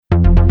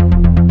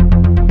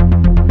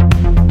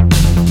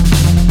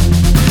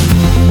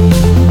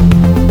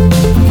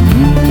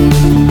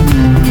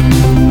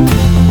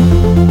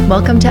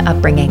Welcome to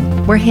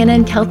Upbringing. We're Hannah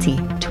and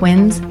Kelty,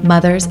 twins,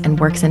 mothers, and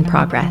works in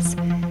progress.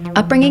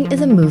 Upbringing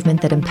is a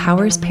movement that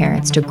empowers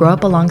parents to grow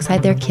up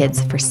alongside their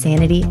kids for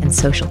sanity and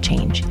social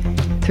change.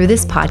 Through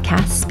this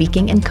podcast,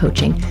 speaking, and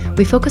coaching,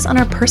 we focus on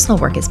our personal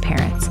work as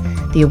parents,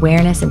 the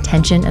awareness,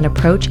 intention, and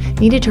approach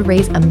needed to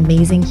raise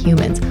amazing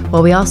humans,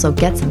 while we also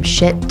get some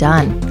shit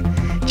done.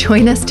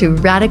 Join us to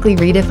radically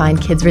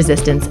redefine kids'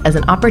 resistance as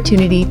an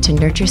opportunity to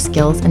nurture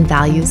skills and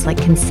values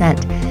like consent,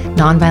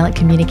 nonviolent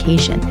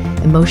communication,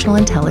 emotional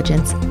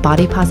intelligence,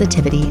 body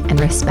positivity, and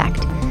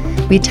respect.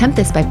 We attempt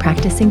this by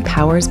practicing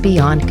powers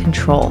beyond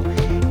control,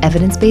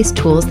 evidence-based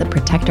tools that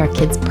protect our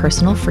kids'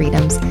 personal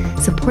freedoms,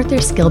 support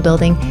their skill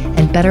building,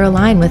 and better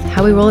align with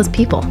how we roll as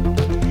people.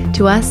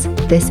 To us,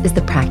 this is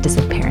the practice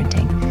of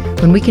parenting,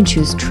 when we can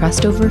choose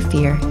trust over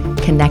fear,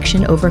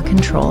 connection over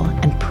control,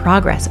 and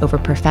progress over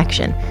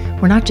perfection.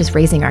 We're not just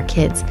raising our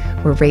kids,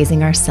 we're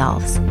raising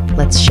ourselves.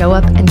 Let's show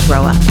up and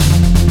grow up.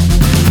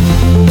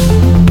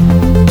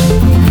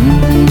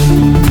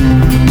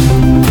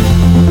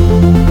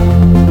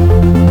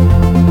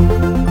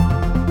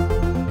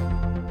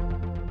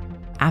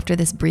 After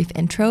this brief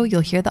intro,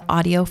 you'll hear the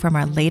audio from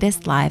our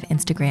latest live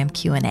Instagram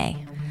Q&A.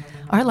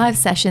 Our live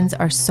sessions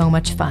are so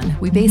much fun.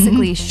 We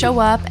basically show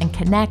up and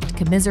connect,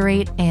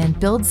 commiserate, and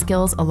build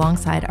skills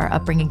alongside our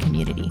upbringing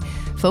community.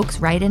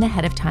 Folks write in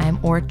ahead of time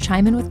or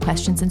chime in with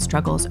questions and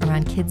struggles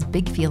around kids'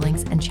 big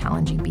feelings and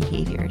challenging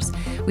behaviors.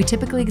 We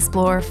typically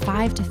explore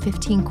 5 to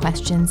 15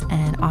 questions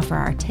and offer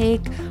our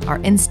take,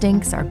 our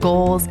instincts, our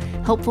goals,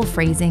 helpful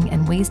phrasing,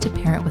 and ways to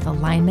parent with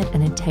alignment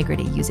and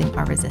integrity using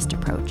our Resist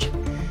approach.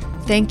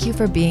 Thank you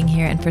for being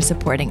here and for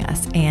supporting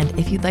us. And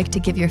if you'd like to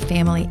give your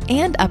family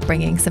and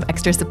upbringing some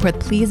extra support,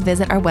 please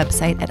visit our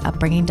website at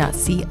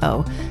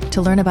upbringing.co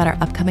to learn about our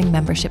upcoming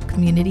membership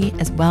community,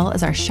 as well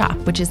as our shop,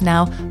 which is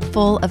now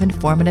full of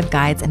informative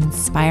guides and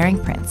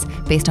inspiring prints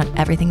based on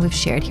everything we've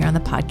shared here on the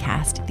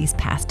podcast these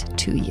past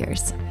 2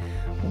 years.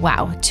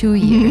 Wow, 2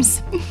 years.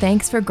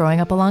 Thanks for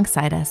growing up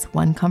alongside us,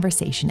 one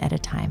conversation at a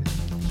time.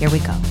 Here we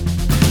go.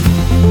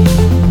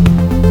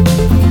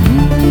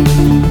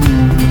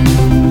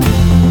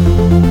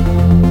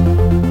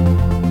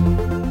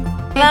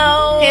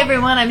 Hello. Hey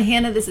everyone, I'm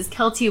Hannah. This is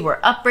Kelty. We're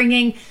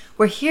Upbringing.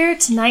 We're here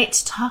tonight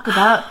to talk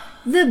about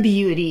the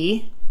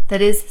beauty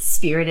that is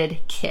spirited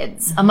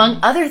kids, among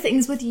other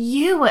things with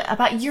you,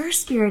 about your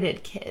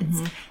spirited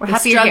kids. We're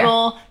happy you're here. The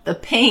struggle, the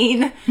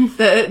pain,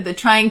 the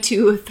trying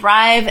to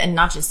thrive and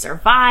not just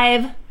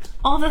survive,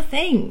 all the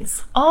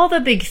things, all the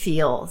big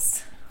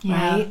feels,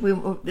 right?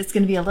 It's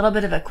going to be a little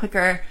bit of a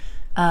quicker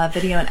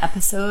video and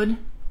episode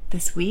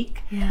this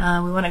week. We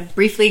want to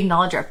briefly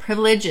acknowledge our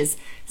privilege as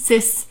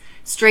cis,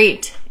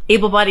 straight,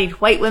 able-bodied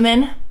white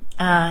women.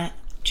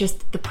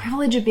 Just the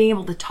privilege of being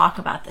able to talk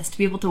about this, to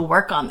be able to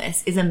work on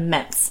this is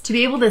immense. To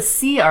be able to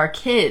see our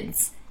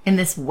kids in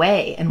this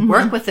way and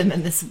work with them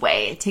in this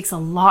way, it takes a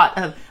lot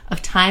of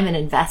time and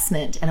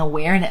investment and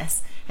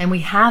awareness. And we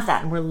have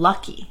that, and we're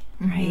lucky,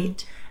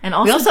 right? And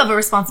also, we also have a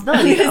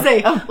responsibility. You do the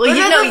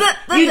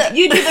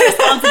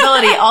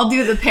responsibility. I'll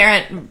do the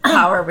parent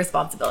power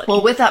responsibility.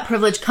 Well, with that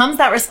privilege comes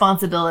that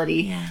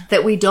responsibility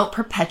that we don't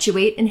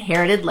perpetuate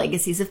inherited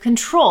legacies of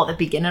control that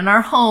begin in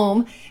our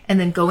home and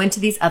then go into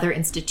these other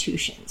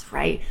institutions,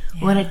 right?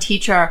 We want to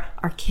teach our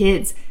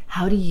kids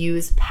how to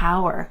use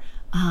power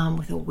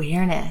with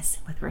awareness,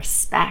 with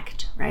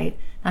respect, right?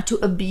 Not to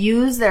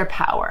abuse their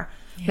power.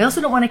 We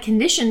also don't want to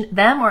condition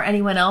them or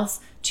anyone else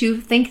to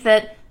think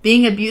that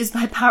being abused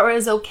by power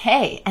is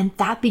okay. And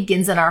that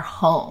begins in our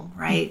home,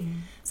 right?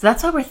 So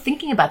that's why we're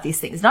thinking about these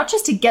things, not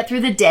just to get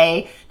through the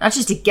day, not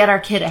just to get our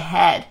kid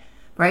ahead,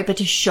 right? But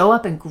to show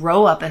up and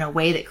grow up in a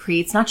way that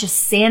creates not just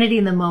sanity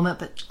in the moment,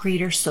 but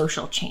greater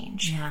social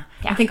change.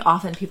 I think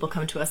often people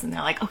come to us and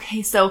they're like,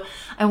 okay, so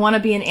I want to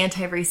be an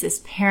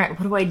anti-racist parent.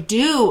 What do I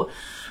do?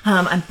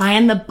 I'm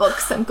buying the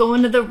books. I'm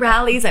going to the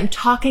rallies. I'm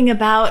talking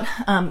about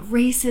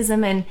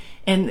racism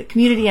and the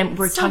community. And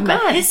we're talking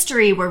about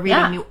history. We're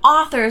reading new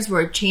authors.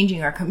 We're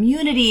changing our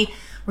community.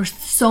 We're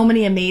so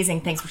many amazing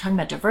things. We're talking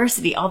about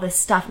diversity, all this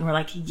stuff. And we're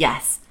like,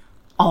 yes,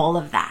 all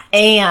of that.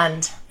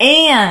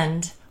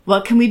 And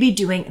what can we be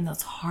doing in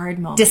those hard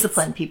moments?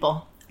 Discipline,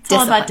 people. It's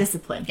all about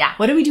discipline.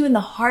 What do we do in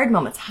the hard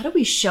moments? How do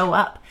we show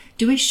up?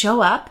 Do we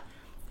show up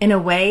in a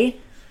way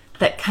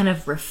that kind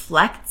of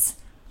reflects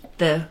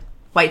the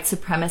white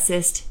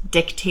supremacist,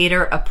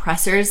 dictator,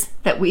 oppressors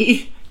that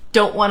we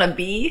don't want to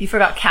be? You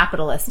forgot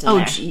capitalist in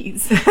there. Oh,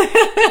 jeez.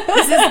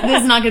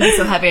 this is not going to be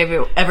so heavy,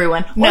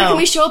 everyone. No. Or can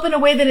we show up in a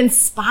way that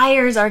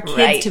inspires our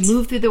kids to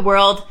move through the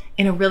world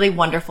in a really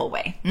wonderful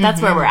way?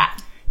 That's where we're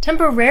at.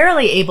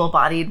 Temporarily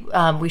able-bodied,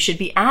 we should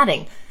be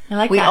adding. I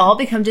like that. We all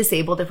become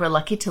disabled if we're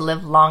lucky to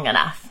live long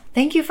enough.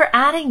 Thank you for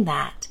adding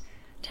that.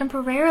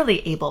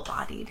 Temporarily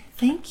able-bodied.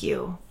 Thank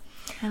you.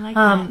 I like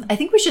that. I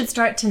think we should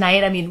start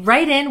tonight. I mean,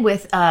 write in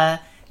with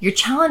your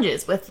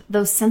challenges with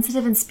those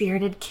sensitive and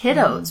spirited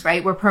kiddos,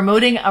 right? We're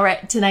promoting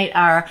tonight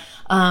our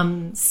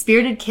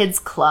Spirited Kids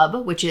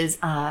Club, which is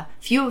a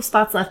few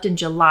spots left in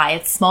July.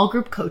 It's small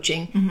group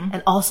coaching,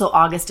 and also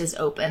August is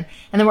open.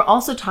 And then we're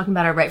also talking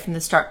about our Right from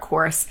the Start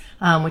course,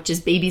 which is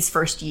baby's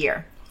first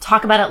year.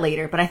 Talk about it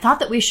later, but I thought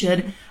that we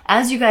should,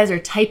 as you guys are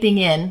typing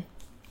in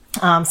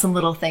some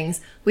little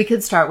things, we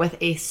could start with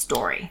a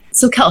story.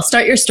 So Kel,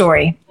 start your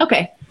story.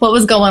 Okay. What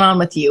was going on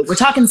with you? We're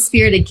talking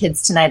spirited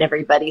kids tonight,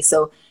 everybody.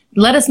 So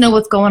let us know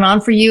what's going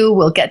on for you.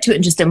 We'll get to it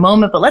in just a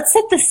moment, but let's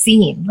set the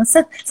scene.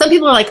 Some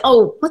people are like,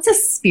 oh, what's a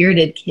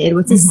spirited kid?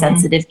 What's a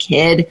sensitive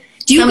kid?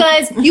 Do you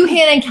guys, you,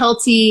 Hannah and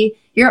Kelty,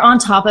 you're on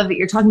top of it.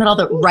 You're talking about all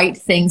the right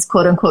things,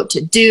 quote unquote,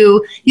 to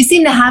do. You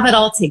seem to have it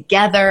all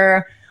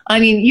together. I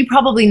mean, you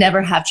probably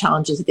never have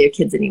challenges with your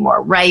kids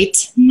anymore,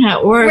 right? Yeah.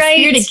 Or Right.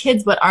 spirited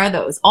kids. What are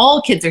those?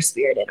 All kids are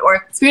spirited.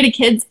 Or spirited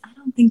kids. I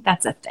don't think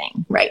that's a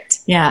thing. Right.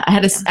 Yeah. I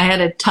had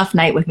a tough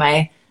night with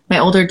my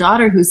older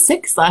daughter who's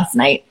 6 last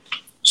night.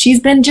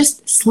 She's been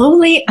just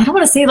slowly, I don't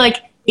want to say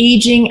like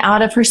aging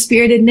out of her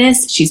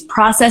spiritedness. She's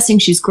processing,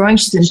 she's growing,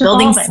 she's been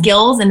building evolving.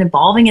 skills and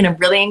evolving in a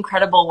really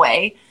incredible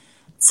way.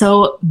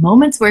 So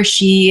moments where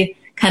she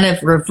kind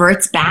of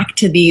reverts back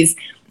to these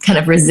kind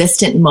of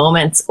resistant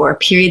moments or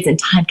periods in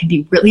time can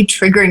be really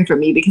triggering for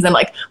me, because I'm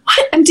like,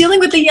 what? I'm dealing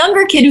with a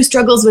younger kid who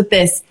struggles with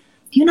this.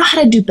 You know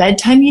how to do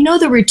bedtime. You know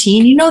the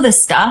routine. You know the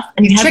stuff.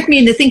 And You trick me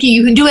into thinking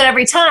you can do it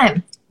every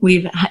time.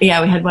 we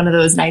had one of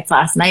those nights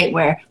last night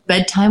where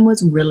bedtime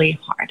was really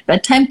hard.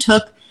 Bedtime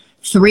took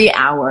 3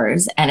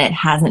 hours, and it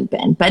hasn't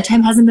been.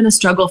 Bedtime hasn't been a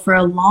struggle for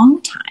a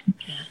long time.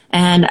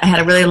 And I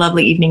had a really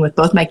lovely evening with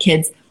both my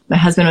kids. My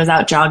husband was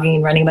out jogging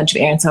and running a bunch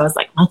of errands. So I was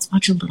like, let's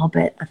watch a little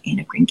bit of Anne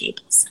of Green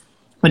Gables.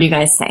 What do you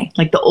guys say?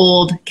 Like the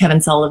old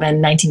Kevin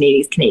Sullivan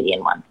 1980s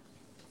Canadian one.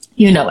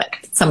 You know it,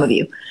 some of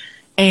you.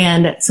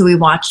 And so we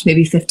watched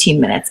maybe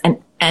 15 minutes.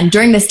 And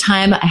during this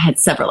time, I had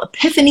several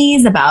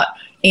epiphanies about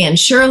Anne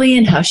Shirley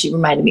and how she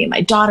reminded me of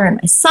my daughter and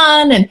my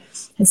son, and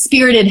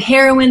spirited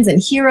heroines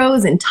and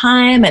heroes in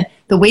time, and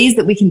the ways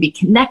that we can be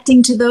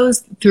connecting to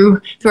those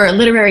through our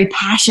literary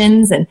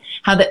passions, and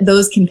how that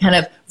those can kind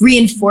of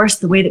reinforce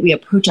the way that we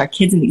approach our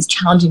kids in these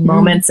challenging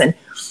moments. And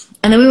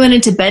then we went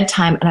into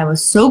bedtime, and I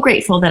was so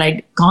grateful that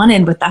I'd gone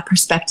in with that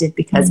perspective,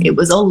 because it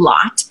was a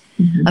lot.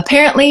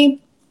 Apparently,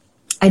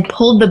 I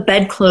pulled the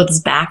bedclothes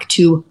back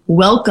to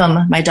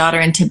welcome my daughter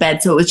into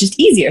bed, so it was just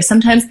easier.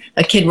 Sometimes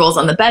a kid rolls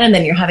on the bed, and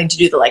then you're having to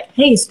do the like,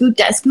 hey, scoot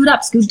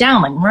up, scoot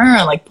down,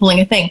 like pulling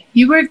a thing.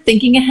 You were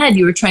thinking ahead.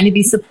 You were trying to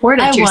be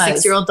supportive to your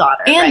 6-year-old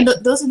daughter. And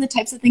right? those are the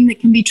types of things that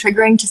can be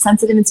triggering to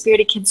sensitive and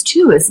spirited kids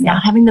too, is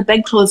not having the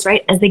bedclothes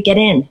right as they get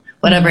in,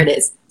 whatever it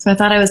is. So I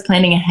thought I was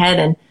planning ahead,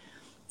 and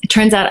it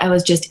turns out I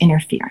was just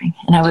interfering,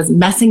 and I was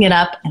messing it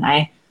up, and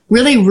I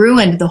really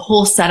ruined the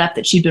whole setup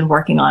that she'd been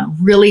working on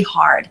really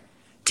hard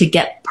to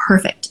get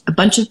perfect. A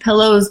bunch of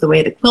pillows, the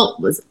way the quilt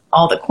was,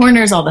 all the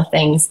corners, all the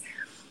things.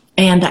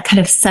 And that kind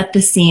of set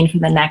the scene for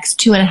the next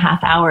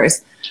 2.5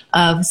 hours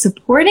of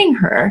supporting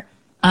her,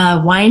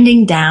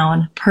 winding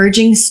down,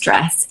 purging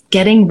stress,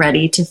 getting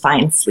ready to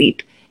find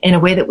sleep in a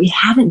way that we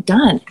haven't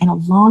done in a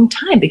long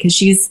time, because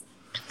she's,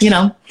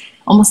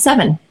 almost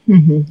 7.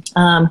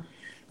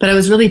 But I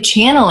was really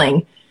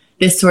channeling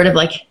this sort of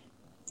like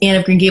Anne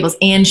of Green Gables,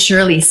 Anne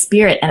Shirley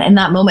spirit. And in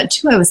that moment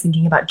too, I was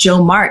thinking about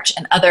Jo March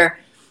and other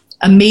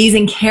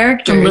amazing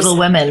characters From Little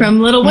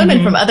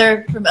Women. from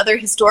other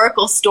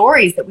historical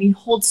stories that we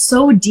hold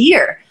so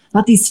dear,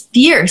 about these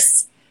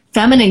fierce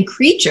feminine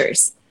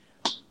creatures,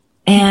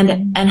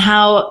 and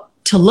how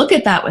to look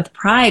at that with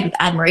pride, with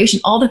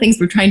admiration, all the things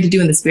we're trying to do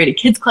in the Spirited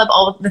Kids Club,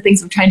 all of the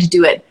things we're trying to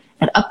do at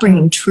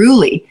Upbringing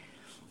Truly.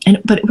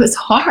 But it was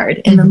hard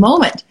in the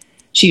moment.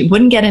 She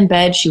wouldn't get in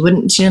bed. She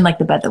didn't like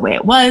the bed the way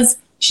it was.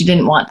 She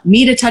didn't want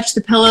me to touch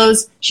the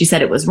pillows. She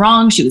said it was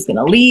wrong. She was going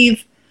to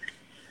leave.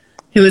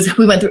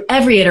 We went through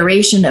every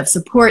iteration of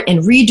support and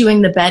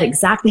redoing the bed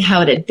exactly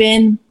how it had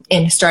been,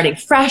 and starting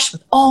fresh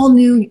with all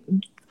new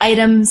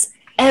items.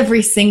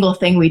 Every single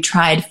thing we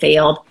tried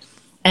failed.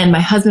 And my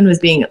husband was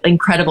being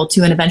incredible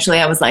too. And eventually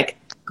I was like,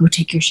 go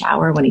take your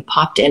shower. When he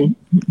popped in,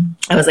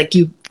 I was like,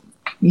 you've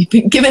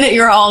given it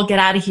your all, get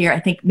out of here. I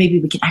think maybe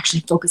we can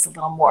actually focus a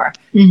little more.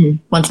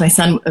 Once my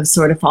son was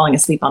sort of falling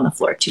asleep on the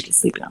floor too. He's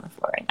sleeping on the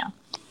floor right now.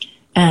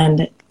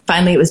 And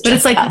finally it was just But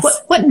it's like,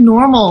 us. what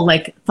normal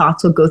like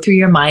thoughts would go through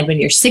your mind when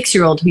your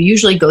 6-year-old, who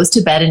usually goes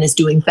to bed and is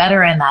doing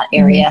better in that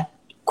area,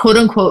 quote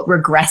unquote,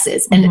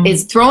 regresses and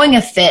is throwing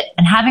a fit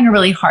and having a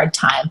really hard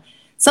time?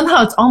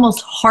 Somehow it's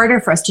almost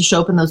harder for us to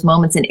show up in those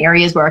moments in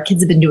areas where our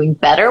kids have been doing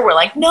better. We're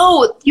like,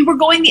 no, you were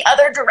going the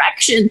other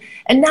direction,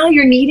 and now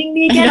you're needing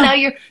me again. Now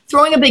you're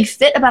throwing a big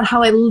fit about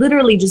how I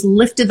literally just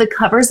lifted the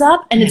covers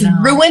up, and it's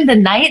ruined the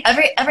night.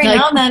 Every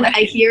now and then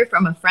I hear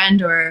from a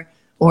friend or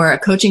a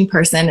coaching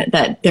person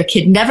that their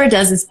kid never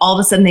does this. All of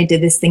a sudden they did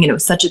this thing and it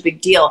was such a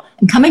big deal.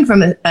 And coming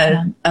from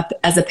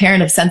as a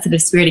parent of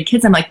sensitive, spirited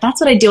kids, I'm like,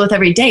 that's what I deal with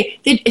every day.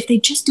 If they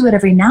just do it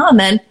every now and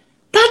then,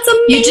 that's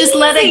amazing. You just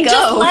let it go.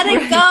 Just let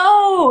it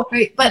go.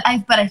 Right. But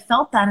I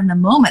felt that in the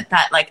moment,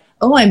 that like,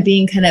 oh, I'm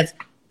being kind of,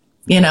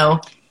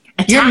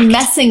 You're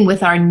messing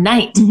with our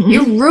night.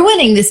 You're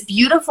ruining this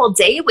beautiful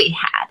day we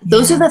had.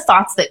 Those are the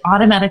thoughts that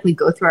automatically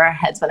go through our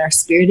heads when our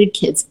spirited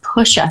kids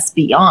push us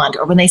beyond,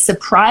 or when they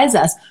surprise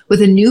us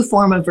with a new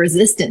form of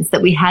resistance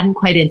that we hadn't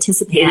quite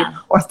anticipated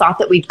or thought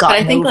that we'd gotten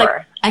But I think over.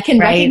 like I can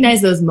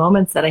recognize those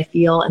moments that I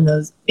feel in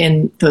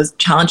those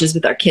challenges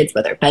with our kids,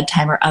 whether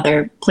bedtime or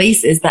other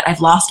places, that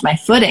I've lost my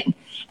footing.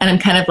 And I'm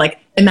kind of like,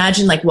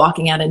 imagine like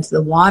walking out into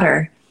the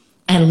water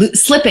and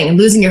slipping and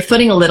losing your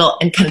footing a little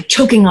and kind of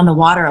choking on the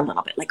water a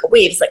little bit, like a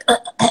wave. It's like,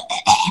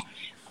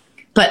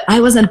 But I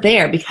wasn't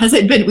there because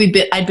I'd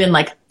been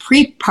like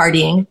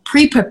pre-partying,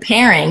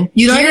 pre-preparing,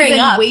 You'd already been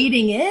up.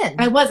 wading in.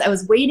 I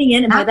was wading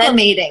in, and by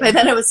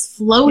then I was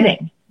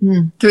floating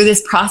through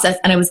this process,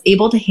 and I was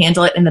able to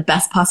handle it in the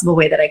best possible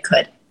way that I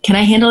could. Can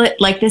I handle it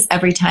like this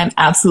every time?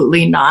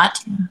 Absolutely not.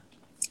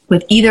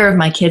 With either of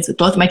my kids, with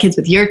both of my kids,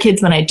 with your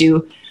kids when I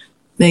do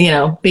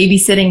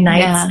babysitting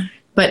nights. Yeah.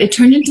 But it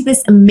turned into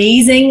this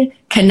amazing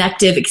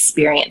connective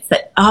experience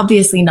that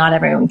obviously not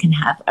everyone can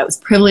have. I was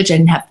privileged. I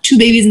didn't have 2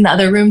 babies in the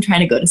other room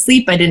trying to go to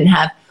sleep. I didn't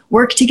have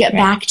work to get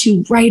back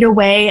to right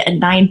away at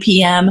 9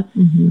 p.m.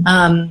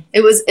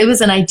 It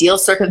was an ideal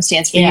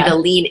circumstance for you to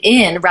lean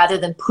in rather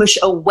than push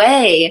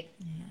away,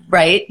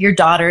 right, your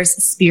daughter's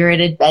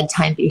spirited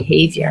bedtime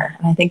behavior.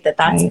 And I think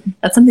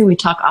that's something we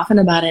talk often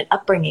about in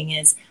upbringing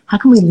is how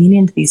can we lean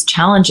into these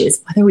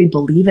challenges, whether we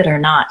believe it or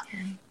not,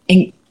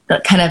 and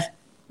kind of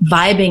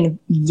vibing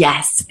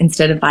yes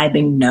instead of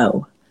vibing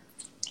no,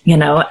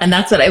 and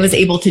that's what I was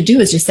able to do,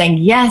 is just saying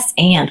yes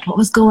and what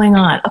was going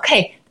on.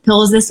 Okay, the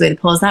pillow is this way, the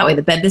pillow is that way,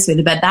 the bed this way,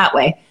 the bed that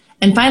way.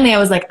 And finally I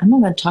was like, I'm not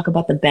going to talk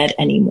about the bed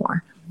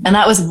anymore. And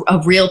that was a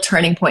real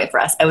turning point for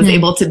us. I was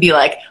able to be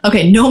like,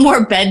 okay, no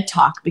more bed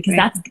talk, because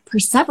that's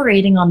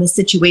perseverating on the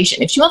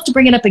situation. If she wants to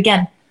bring it up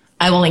again,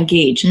 I will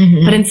engage.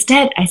 But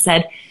instead I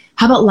said,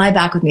 how about lie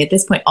back with me? At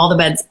this point, all the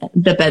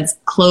bed's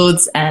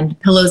clothes and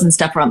pillows and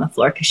stuff were on the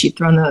floor because she'd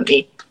thrown them at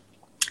me.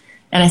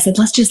 And I said,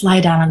 let's just lie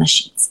down on the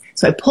sheets.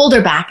 So I pulled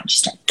her back and she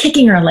started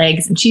kicking her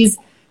legs, and she's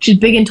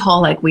big and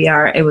tall like we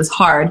are. It was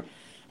hard.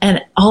 And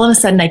all of a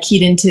sudden I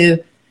keyed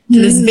into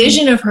this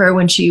vision of her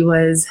when she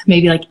was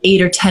maybe like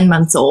 8 or 10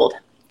 months old.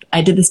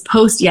 I did this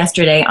post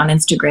yesterday on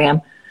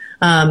Instagram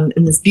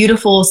in this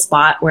beautiful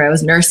spot where I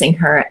was nursing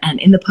her. And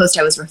in the post,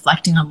 I was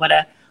reflecting on what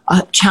a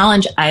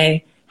challenge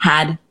I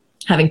had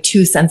having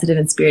 2 sensitive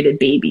and spirited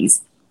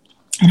babies,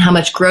 and how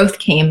much growth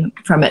came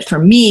from it for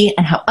me,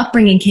 and how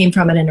upbringing came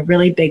from it in a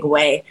really big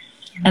way.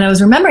 And I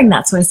was remembering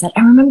that. So I said,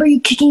 I remember you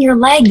kicking your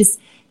legs,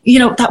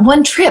 that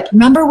one trip.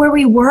 Remember where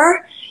we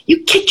were?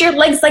 You kicked your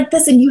legs like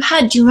this, and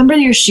do you remember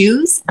your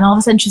shoes? And all of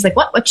a sudden she's like,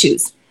 what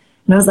shoes?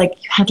 And I was like,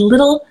 you had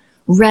little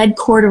red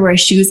corduroy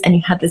shoes, and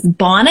you had this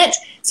bonnet.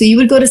 So you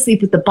would go to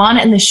sleep with the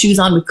bonnet and the shoes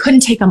on. We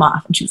couldn't take them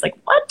off. And she was like,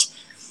 what?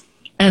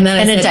 And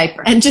then a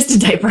diaper. And just a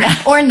diaper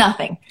or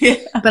nothing.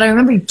 But I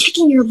remember you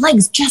kicking your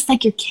legs just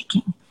like you're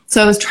kicking.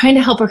 So I was trying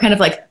to help her kind of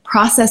like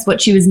process what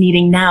she was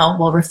needing now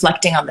while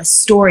reflecting on this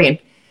story and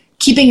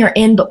keeping her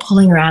in, but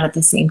pulling her out at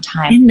the same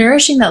time. And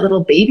nourishing that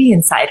little baby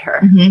inside her.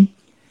 And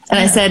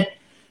I said,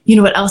 you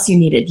know what else you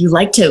needed? You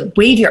like to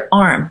wave your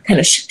arm kind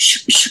of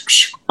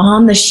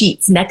on the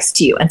sheets next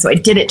to you. And so I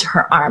did it to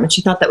her arm, and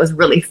she thought that was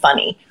really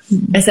funny.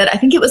 I said, I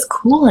think it was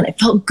cool and it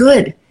felt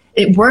good.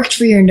 It worked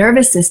for your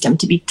nervous system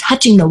to be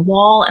touching the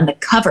wall and the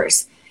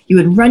covers. You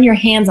would run your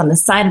hands on the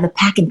side of the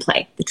pack and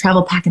play, the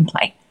travel pack and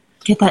play.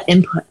 Get that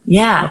input.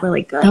 Yeah.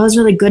 Really good. That was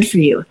really good for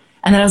you.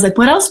 And then I was like,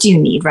 what else do you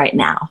need right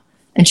now?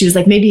 And she was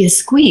like, maybe a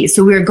squeeze.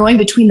 So we were going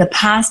between the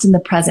past and the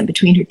present,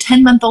 between her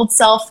 10-month-old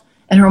self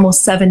and her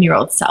almost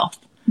 7-year-old self.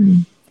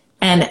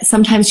 And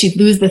sometimes she'd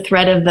lose the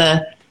thread of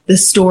the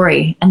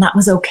story, and that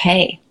was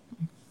okay.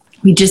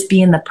 We'd just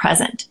be in the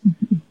present.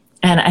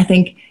 And I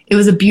think it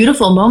was a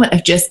beautiful moment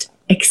of just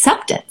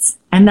acceptance.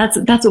 And that's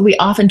what we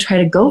often try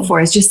to go for,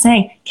 is just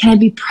saying, can I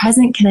be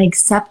present? Can I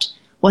accept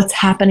what's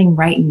happening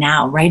right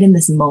now, right in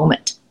this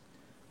moment?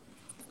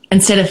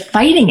 Instead of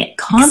fighting it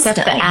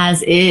constantly. Accept it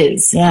as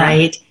is,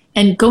 right?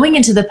 And going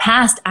into the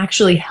past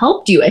actually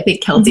helped you, I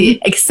think,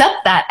 Kelty,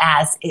 accept that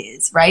as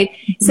is, right?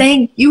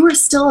 Saying you were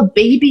still a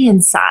baby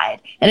inside.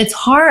 And it's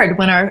hard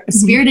when our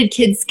spirited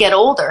kids get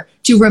older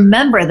to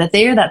remember that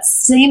they are that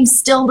same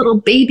still little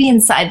baby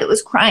inside that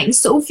was crying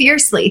so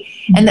fiercely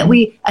and that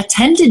we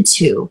attended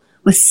to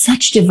with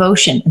such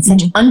devotion and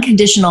such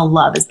unconditional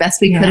love as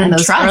best we could in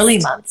those early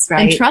months,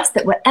 right? And trust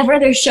that whatever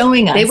they're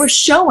showing us, they were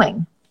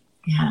showing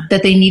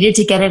that they needed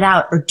to get it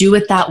out or do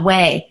it that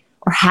way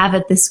or have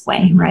it this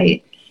way,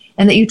 right?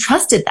 And that you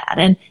trusted that.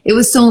 And it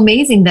was so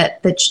amazing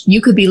that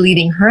you could be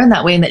leading her in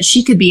that way, and that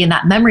she could be in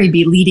that memory,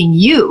 be leading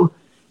you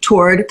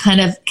toward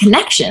kind of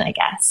connection, I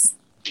guess.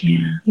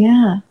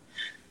 Yeah.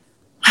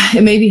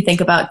 It made me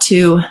think about,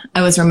 too,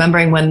 I was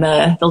remembering when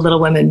the Little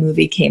Women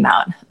movie came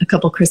out a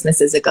couple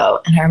Christmases ago.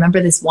 And I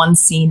remember this one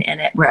scene in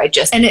it where I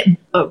was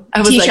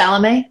like,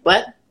 Chalamet?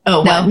 What?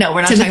 Oh, no,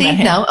 we're not Timothy? talking about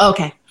him. No? Oh,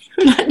 okay.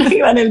 We're not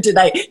talking about him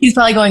tonight. He's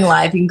probably going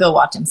live. You can go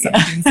watch him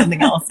doing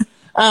something else.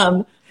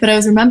 But I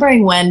was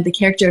remembering when the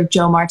character of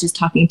Jo March is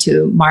talking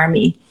to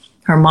Marmee,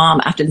 her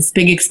mom after this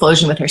big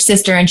explosion with her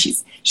sister, and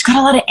she's got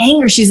a lot of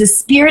anger. She's a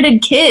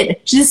spirited kid.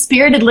 She's a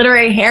spirited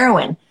literary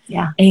heroine.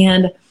 Yeah.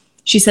 And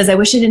she says, I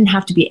wish I didn't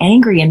have to be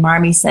angry. And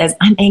Marmee says,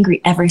 I'm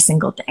angry every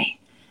single day.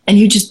 And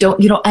you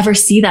don't ever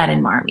see that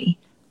in Marmee.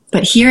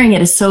 But hearing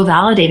it is so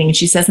validating. And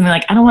she says something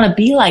like, I don't want to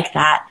be like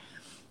that.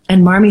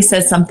 And Marmee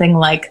says something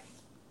like,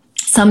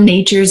 some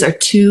natures are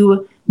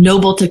too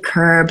noble to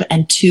curb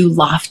and too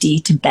lofty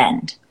to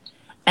bend.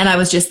 And I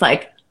was just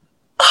like,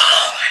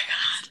 oh my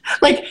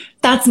God, like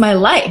that's my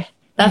life.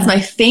 That's my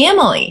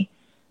family.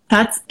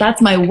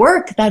 That's my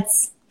work.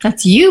 That's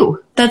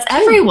you. That's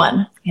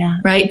everyone. Yeah.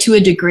 Right. To a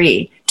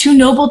degree, too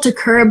noble to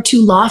curb,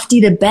 too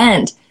lofty to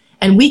bend.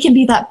 And we can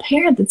be that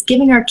parent that's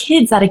giving our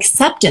kids that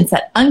acceptance,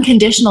 that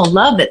unconditional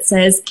love that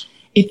says,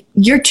 if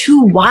you're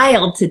too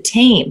wild to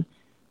tame,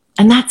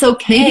 and that's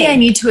okay. Maybe I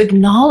need to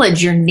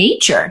acknowledge your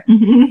nature.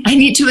 Mm-hmm. I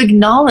need to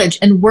acknowledge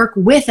and work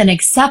with and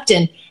accept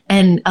and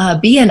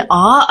be in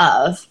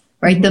awe of,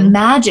 right? Mm-hmm. The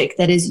magic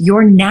that is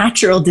your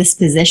natural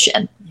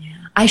disposition. Yeah.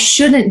 I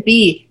shouldn't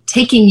be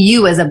taking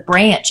you as a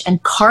branch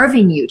and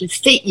carving you to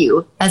fit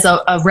you as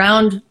a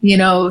round,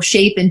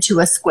 shape into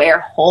a square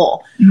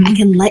hole. Mm-hmm. I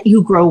can let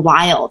you grow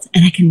wild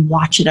and I can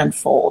watch it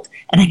unfold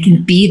and I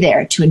can be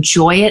there to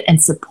enjoy it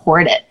and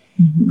support it.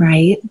 Mm-hmm.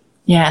 Right?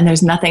 Yeah. And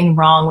there's nothing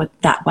wrong with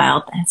that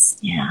wildness.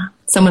 Yeah.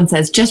 Someone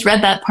says, just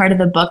read that part of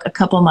the book a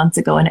couple months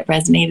ago and it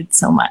resonated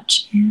so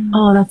much. Yeah.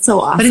 Oh, that's so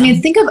awesome. But I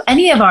mean, think of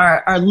any of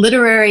our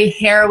literary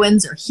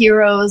heroines or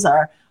heroes,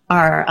 our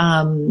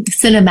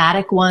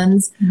cinematic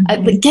ones.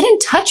 Mm-hmm. But get in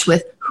touch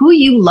with who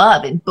you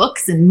love in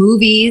books and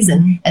movies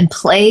and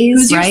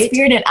plays. Who's right? your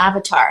spirited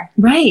avatar?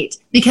 Right.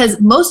 Because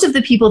most of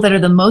the people that are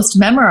the most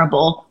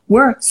memorable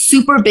were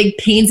super big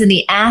pains in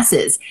the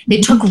asses. They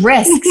took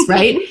risks,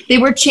 right? They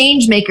were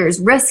change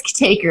makers, risk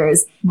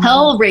takers,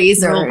 hell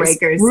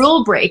raisers,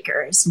 rule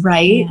breakers,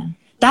 right? Yeah.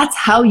 That's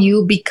how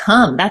you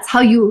become. That's how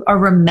you are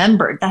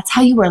remembered. That's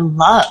how you are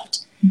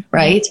loved,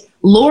 right?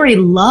 Laurie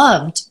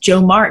loved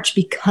Jo March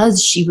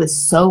because she was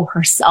so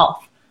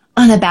herself,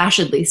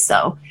 unabashedly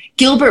so.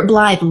 Gilbert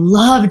Blythe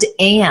loved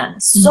Anne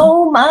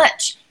so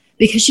much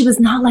because she was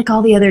not like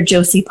all the other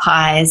Josie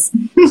Pyes,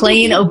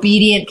 plain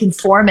obedient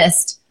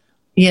conformist,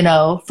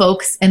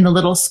 folks in the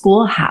little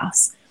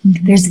schoolhouse.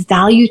 Mm-hmm. There's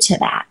value to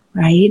that,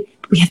 right?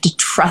 We have to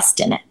trust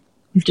in it.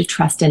 We have to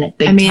trust in it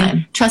big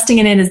time. Trusting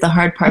in it is the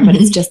hard part, but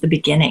it's just the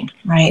beginning.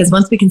 Right. Because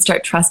once we can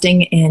start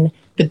trusting in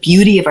the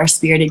beauty of our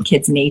spirited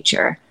kids'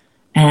 nature,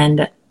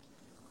 and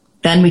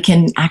then we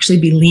can actually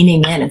be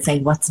leaning in and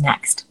saying, what's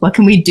next? What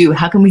can we do?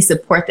 How can we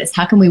support this?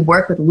 How can we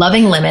work with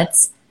loving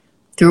limits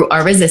through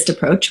our resist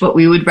approach, what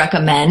we would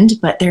recommend?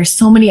 But there's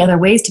so many other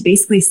ways to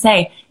basically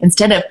say,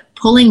 instead of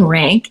pulling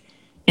rank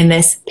in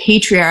this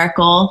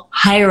patriarchal,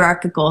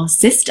 hierarchical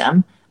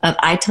system of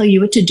I tell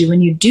you what to do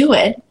and you do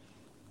it,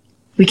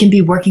 we can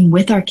be working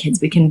with our kids.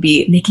 We can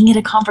be making it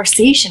a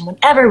conversation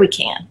whenever we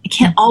can. It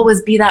can't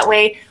always be that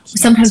way.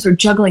 Sometimes we're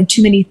juggling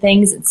too many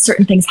things and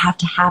certain things have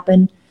to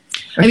happen.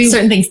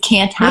 Certain things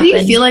can't happen. What do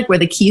you feel like were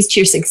the keys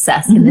to your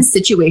success in this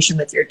situation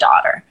with your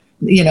daughter?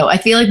 I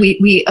feel like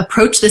we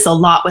approach this a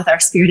lot with our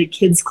Spirited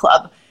Kids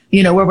Club,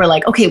 where we're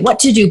like, okay, what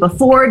to do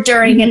before,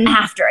 during, and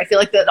after. I feel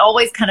like that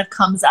always kind of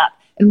comes up.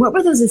 And what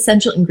were those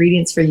essential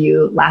ingredients for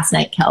you last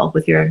night, Kel,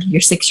 with your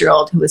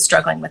 6-year-old who was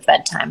struggling with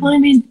bedtime? Well,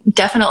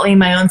 definitely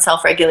my own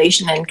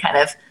self-regulation and kind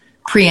of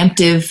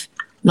preemptive,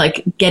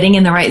 like getting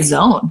in the right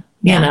zone,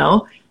 you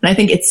know? And I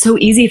think it's so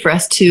easy for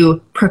us to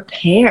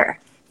prepare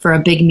for a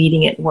big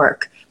meeting at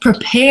work,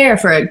 prepare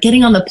for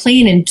getting on the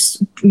plane and,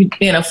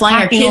 flying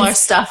our kids our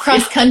stuff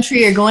cross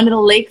country or going to the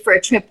lake for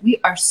a trip. We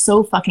are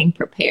so fucking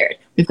prepared.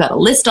 We've got a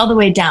list all the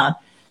way down.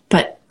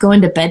 But go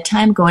into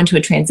bedtime, go into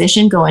a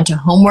transition, go into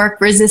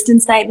homework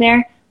resistance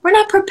nightmare, we're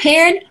not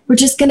prepared. We're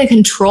just going to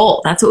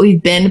control. That's what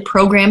we've been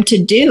programmed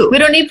to do. We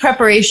don't need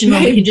preparation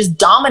when we can just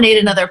dominate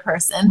another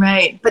person.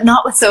 Right. But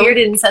not with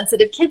spirited and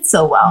sensitive kids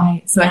so well.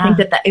 Right. So I think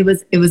that it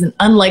was an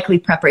unlikely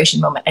preparation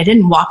moment. I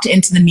didn't walk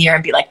into the mirror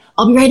and be like,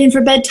 I'll be right in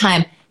for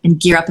bedtime and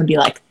gear up and be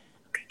like,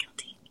 okay,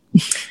 guilty.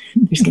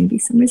 There's going to be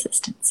some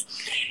resistance.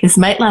 This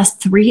might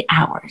last 3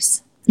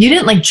 hours. You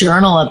didn't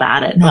journal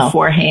about it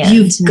beforehand.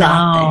 You've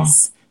got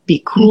this.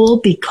 Be cool,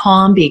 be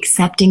calm, be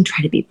accepting,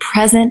 try to be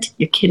present.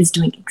 Your kid is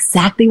doing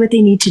exactly what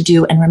they need to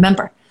do. And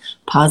remember,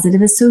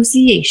 positive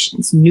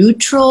associations,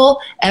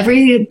 neutral,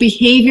 every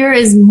behavior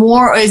is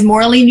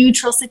morally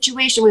neutral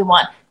situation. We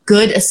want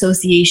good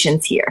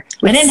associations here.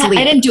 I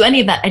didn't do any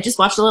of that. I just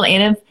watched a little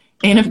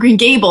Anne of Green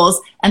Gables,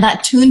 and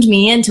that tuned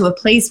me into a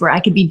place where I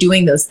could be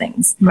doing those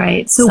things.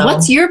 Right. So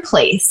what's your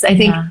place? I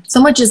think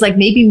so much is like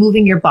maybe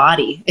moving your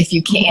body if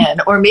you can,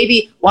 or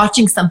maybe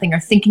watching something or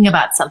thinking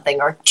about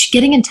something, or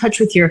getting in touch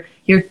with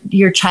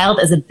your child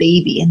as a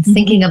baby and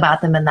thinking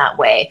about them in that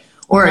way,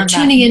 or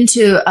tuning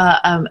into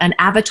an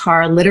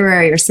avatar,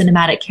 literary or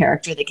cinematic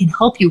character that can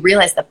help you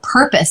realize the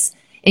purpose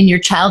in your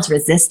child's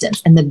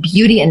resistance and the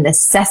beauty and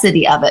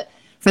necessity of it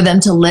for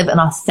them to live an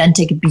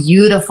authentic,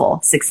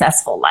 beautiful,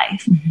 successful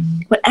life.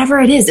 Mm-hmm.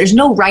 Whatever it is, there's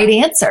no right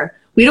answer.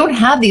 We don't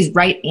have these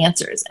right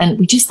answers. And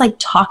we just like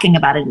talking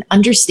about it and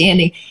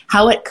understanding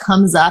how it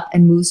comes up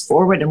and moves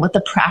forward and what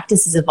the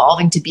practice is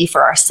evolving to be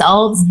for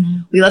ourselves.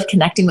 We love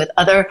connecting with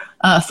other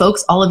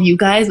folks, all of you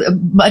guys.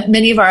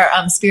 Many of our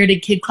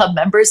Spirited Kid Club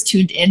members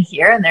tuned in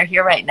here, and they're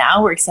here right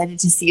now. We're excited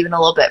to see you in a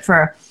little bit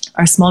for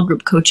our small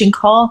group coaching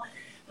call.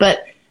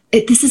 But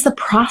this is a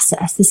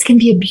process. This can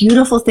be a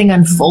beautiful thing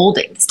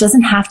unfolding. This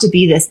doesn't have to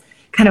be this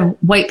kind of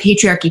white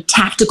patriarchy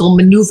tactical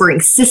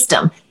maneuvering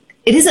system.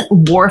 It isn't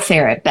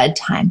warfare at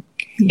bedtime.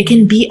 It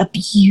can be a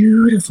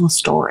beautiful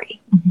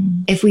story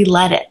if we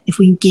let it, if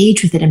we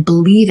engage with it and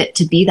believe it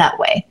to be that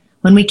way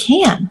when we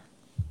can.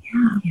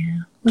 Yeah.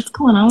 What's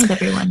going on with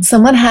everyone?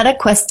 Someone had a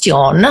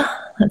question.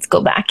 Let's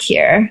go back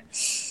here.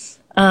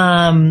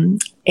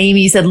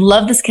 Amy said,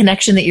 love this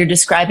connection that you're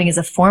describing as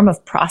a form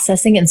of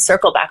processing and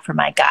circle back for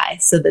my guy.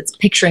 So that's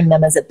picturing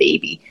them as a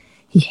baby.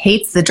 He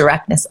hates the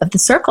directness of the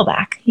circle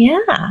back.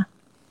 Yeah.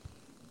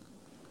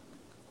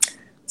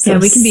 So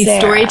we can be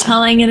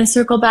storytelling in a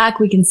circle back.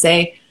 We can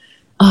say,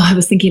 oh, I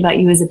was thinking about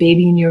you as a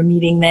baby and you were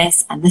needing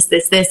this and this.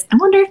 I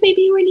wonder if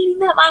maybe you were needing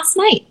that last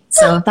night.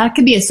 So that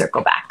could be a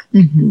circle back.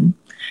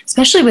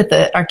 Especially with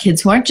our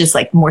kids who aren't just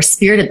like more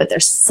spirited, but they're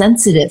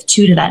sensitive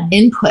to that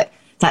input,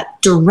 that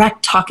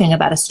direct talking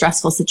about a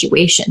stressful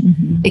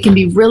situation. It can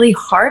be really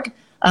hard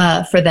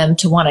for them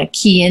to want to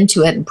key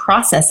into it and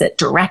process it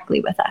directly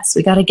with us.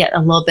 We got to get a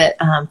little bit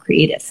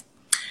creative.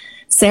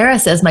 Sarah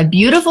says, my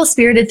beautiful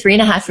spirited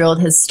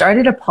 3.5-year-old has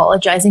started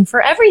apologizing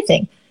for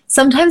everything.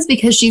 Sometimes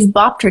because she's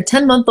bopped her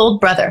 10-month-old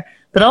brother,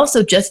 but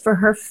also just for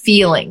her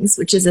feelings,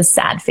 which is a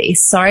sad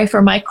face. Sorry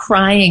for my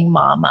crying,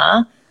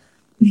 mama.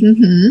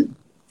 And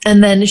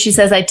then she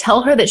says, I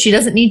tell her that she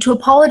doesn't need to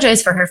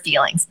apologize for her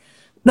feelings,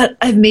 but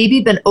I've maybe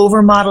been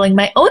over modeling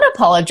my own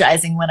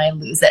apologizing when I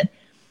lose it.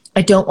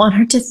 I don't want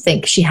her to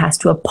think she has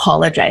to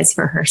apologize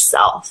for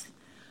herself.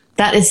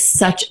 That is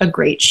such a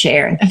great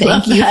share.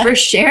 Thank you for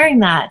sharing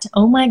that.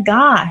 Oh my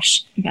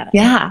gosh.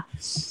 Yeah.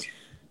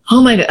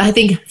 Oh my God. I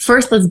think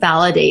first let's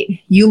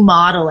validate you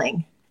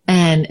modeling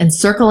and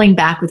circling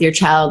back with your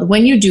child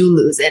when you do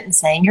lose it and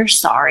saying you're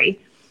sorry.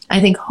 I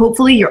think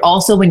hopefully you're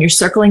also, when you're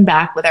circling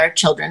back with our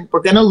children,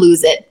 we're going to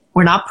lose it.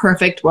 We're not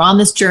perfect. We're on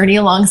this journey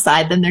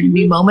alongside them. There can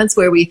be moments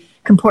where we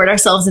comport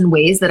ourselves in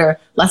ways that are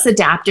less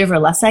adaptive or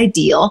less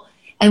ideal.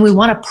 And we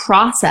want to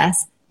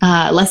process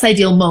less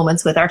ideal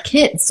moments with our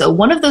kids. So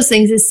one of those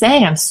things is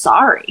saying, I'm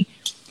sorry.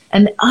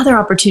 And the other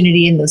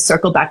opportunity in those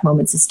circle back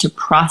moments is to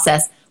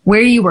process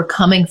where you were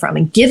coming from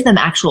and give them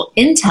actual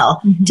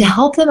intel to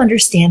help them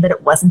understand that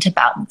it wasn't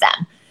about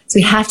them. So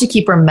we have to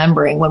keep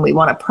remembering when we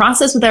want to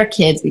process with our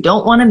kids, we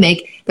don't want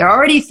to they're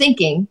already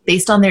thinking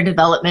based on their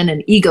development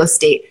and ego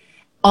state,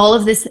 all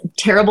of this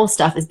terrible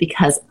stuff is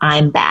because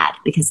I'm bad.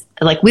 Because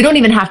like, we don't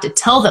even have to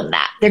tell them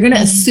that. They're going to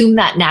assume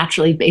that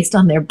naturally based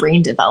on their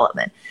brain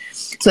development.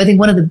 So I think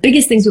one of the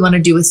biggest things we want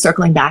to do with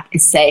circling back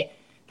is say,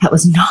 that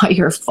was not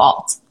your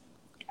fault.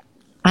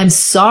 I'm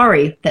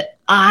sorry that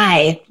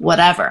I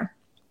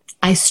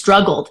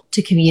struggled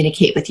to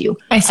communicate with you.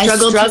 I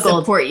struggled to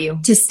support you,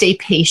 to stay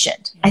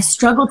patient. I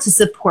struggled to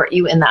support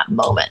you in that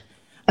moment.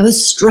 I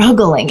was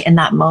struggling in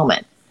that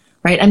moment,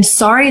 right? I'm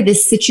sorry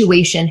this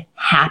situation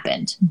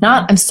happened.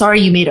 Not, I'm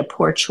sorry you made a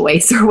poor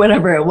choice or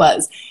whatever it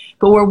was,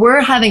 but where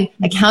we're having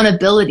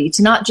accountability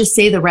to not just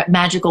say the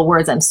magical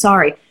words, I'm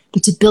sorry,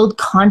 but to build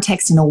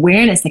context and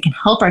awareness that can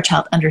help our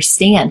child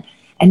understand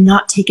and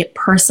not take it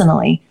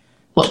personally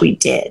what we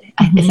did,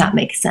 if that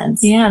makes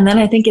sense. Yeah. And then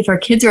I think if our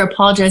kids are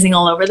apologizing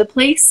all over the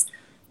place,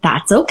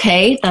 that's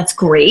okay. That's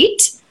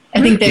great.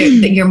 I think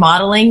that your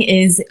modeling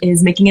is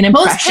making an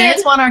impression. Most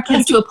parents want our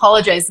kids to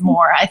apologize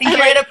more. I think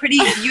you're in a pretty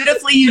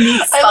beautifully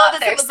unique spot. I love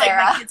there,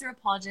 Sarah. Like, my kids are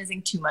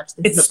apologizing too much.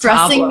 It's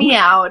stressing me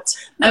out.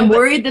 I'm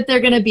worried that they're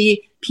going to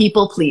be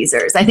people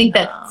pleasers. I think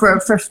that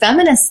for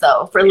feminists,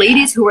 though, for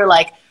ladies who are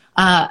like,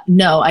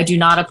 no, I do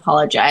not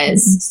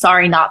apologize.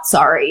 Sorry, not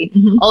sorry.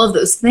 All of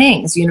those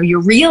things,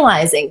 you're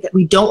realizing that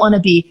we don't want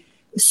to be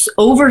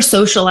over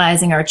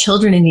socializing our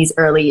children in these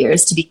early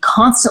years to be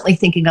constantly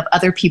thinking of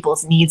other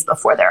people's needs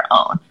before their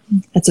own.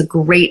 That's a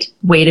great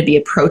way to be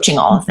approaching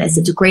all of this.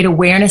 It's a great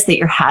awareness that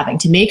you're having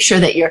to make sure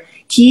that you're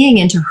keying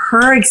into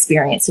her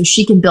experience so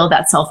she can build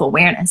that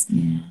self-awareness.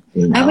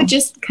 I would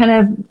just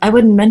I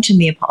wouldn't mention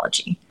the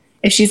apology.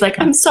 If she's like,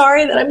 I'm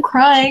sorry that I'm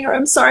crying, or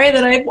I'm sorry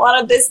that I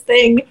wanted this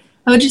thing,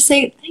 I would just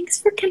say, thanks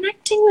for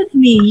connecting with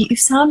me. You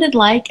sounded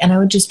like, and I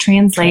would just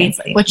translate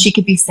what she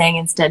could be saying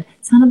instead.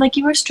 Sounded like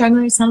you were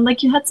struggling. Sounded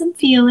like you had some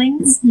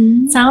feelings.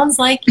 Sounds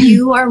like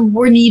you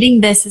were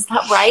needing this. Is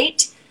that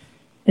right?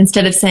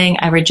 Instead of saying,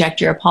 I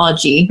reject your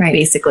apology,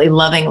 basically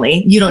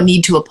lovingly. You don't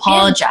need to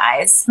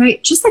apologize.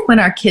 Right. Just like when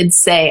our kids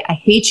say, I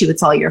hate you,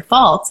 it's all your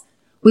fault.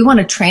 We want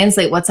to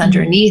translate what's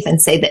underneath and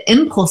say the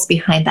impulse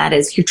behind that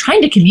is you're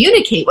trying to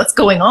communicate what's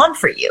going on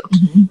for you,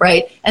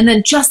 right? And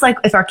then just like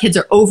if our kids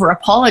are over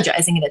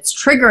apologizing and it's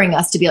triggering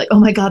us to be like, oh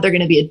my God, they're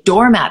going to be a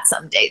doormat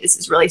someday. This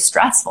is really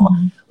stressful.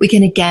 We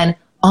can again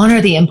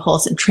honor the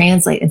impulse and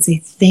translate and say,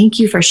 thank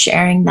you for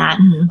sharing that.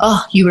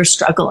 Oh, you were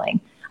struggling.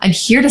 I'm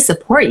here to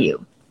support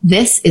you.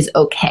 This is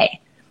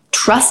okay.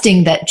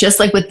 trusting that just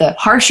like with the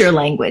harsher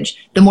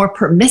language, the more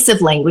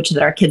permissive language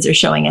that our kids are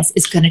showing us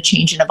is going to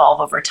change and evolve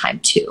over time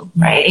too,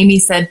 right? Amy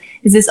said,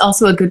 is this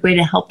also a good way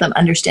to help them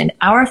understand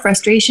our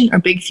frustration or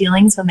big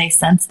feelings when they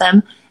sense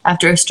them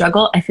after a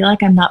struggle? I feel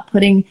like I'm not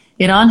putting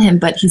it on him,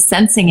 but he's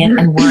sensing it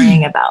and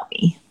worrying about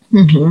me.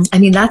 Mm-hmm. I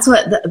mean, that's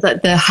what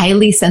the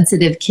highly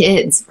sensitive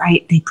kids,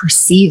 right? They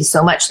perceive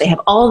so much. They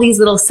have all these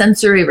little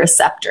sensory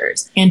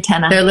receptors.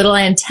 Antenna. Their little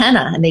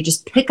antenna, and they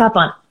just pick up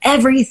on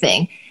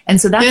everything.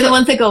 And so that's They're the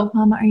ones that go,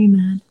 Mama, are you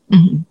mad?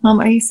 Mm-hmm. Mom,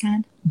 are you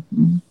sad?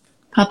 Mm-hmm.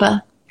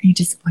 Papa, are you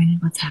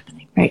disappointed? What's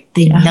happening? Right.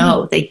 They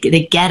know, they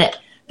get it.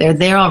 They're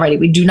there already.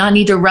 We do not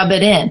need to rub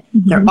it in.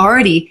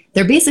 Mm-hmm.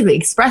 They're basically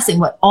expressing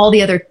what all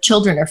the other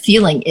children are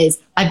feeling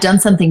is, I've done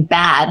something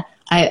bad.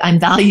 I'm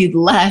valued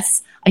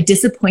less. I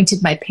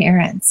disappointed my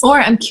parents. Or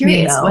I'm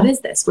curious, what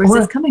is this? Where's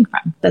this coming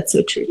from? That's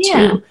so true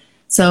too.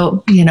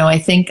 So, I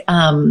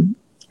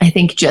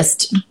think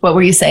just, what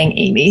were you saying,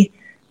 Amy?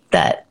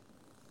 That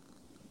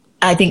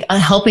I think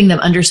helping them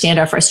understand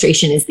our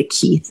frustration is the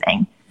key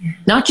thing. Yeah.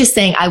 Not just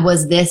saying I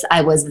was this,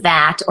 I was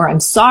that, or I'm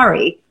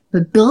sorry,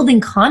 but building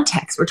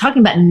context. We're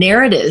talking about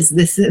narratives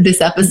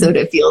this episode,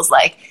 it feels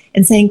like,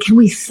 and saying, can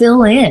we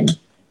fill in?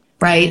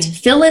 Right?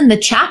 Fill in the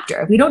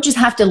chapter. We don't just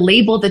have to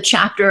label the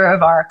chapter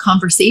of our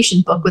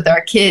conversation book with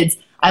our kids,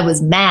 I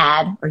was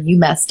mad, or you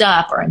messed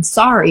up, or I'm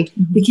sorry.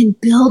 Mm-hmm. We can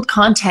build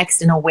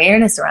context and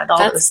awareness around all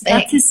those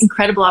things. That's this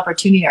incredible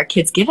opportunity our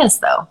kids give us,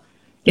 though,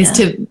 is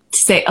to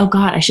say, oh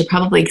God, I should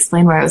probably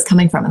explain where I was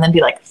coming from, and then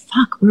be like,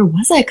 fuck, where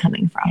was I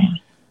coming from? Yeah.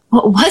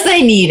 What was I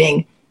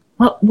needing?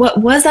 What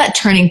was that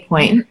turning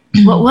point?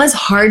 What was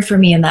hard for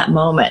me in that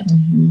moment?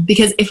 Mm-hmm.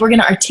 Because if we're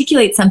going to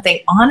articulate something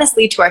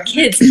honestly to our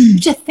kids, we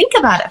have to think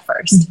about it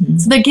first. Mm-hmm.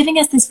 So they're giving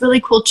us this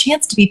really cool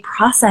chance to be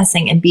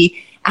processing and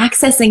be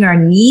accessing our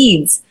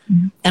needs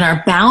and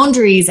our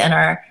boundaries and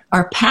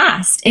our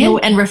past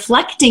and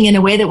reflecting in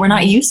a way that we're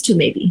not used to,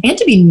 maybe. And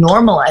to be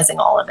normalizing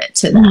all of it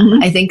to them.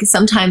 Mm-hmm. I think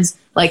sometimes,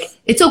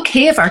 it's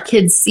okay if our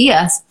kids see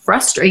us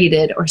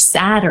frustrated or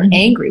sad or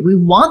angry. We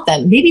want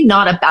them, maybe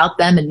not about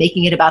them and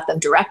making it about them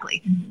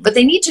directly, but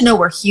they need to know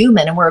we're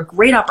human and we're a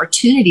great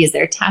opportunity as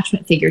their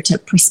attachment figure to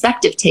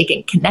perspective take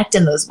and connect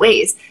in those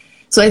ways.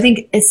 So I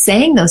think it's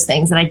saying those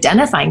things and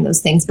identifying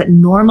those things, but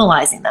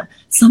normalizing them.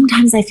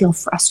 Sometimes I feel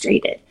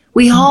frustrated.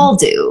 We all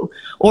do.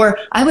 Or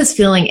I was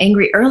feeling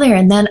angry earlier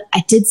and then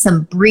I did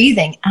some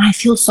breathing and I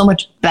feel so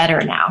much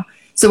better now.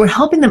 So we're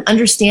helping them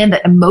understand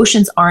that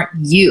emotions aren't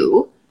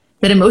you,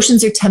 that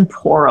emotions are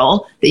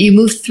temporal, that you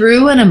move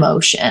through an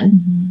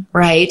emotion,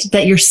 right?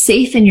 That you're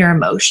safe in your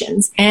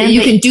emotions and that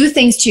you can do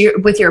things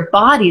with your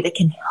body that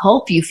can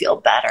help you feel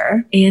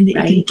better. And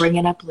that you can bring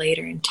it up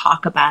later and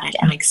talk about it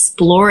and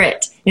explore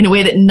it in a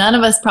way that none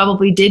of us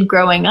probably did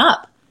growing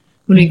up.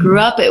 When we grew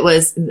up, it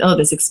was,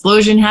 this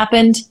explosion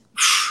happened.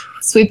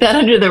 Sweep that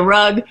under the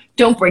rug.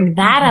 Don't bring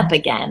that up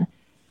again.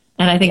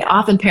 And I think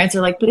often parents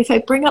are like, but if I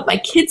bring up my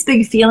kids'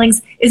 big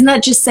feelings, isn't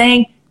that just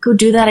saying, go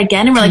do that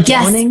again? And we're like,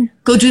 yes,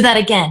 go do that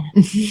again.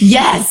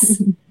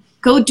 Yes.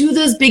 Go do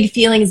those big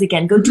feelings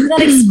again. Go do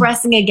that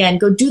expressing again.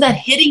 Go do that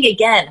hitting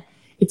again.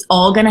 It's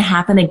all going to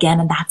happen again,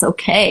 and that's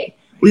okay.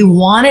 We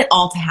want it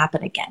all to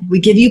happen again. We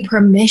give you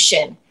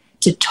permission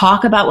to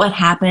talk about what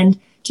happened,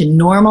 to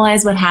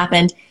normalize what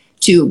happened,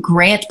 to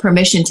grant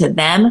permission to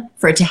them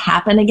for it to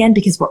happen again,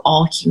 because we're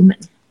all human.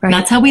 Right.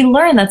 That's how we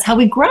learn. That's how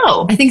we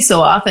grow. I think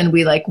so often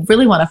we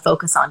really want to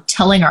focus on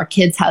telling our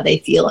kids how they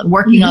feel and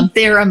working on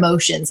their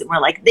emotions. And we're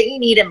like, they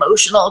need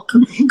emotional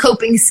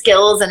coping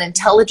skills and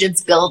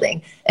intelligence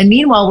building. And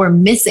meanwhile, we're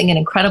missing an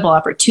incredible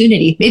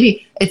opportunity.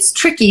 Maybe it's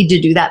tricky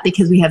to do that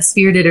because we have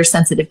spirited or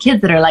sensitive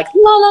kids that are like,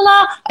 la, la,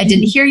 la, I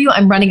didn't hear you.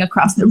 I'm running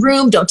across the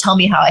room. Don't tell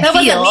me how I feel.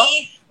 Wasn't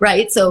me.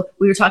 Right. So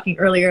we were talking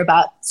earlier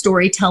about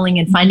storytelling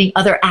and finding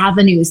other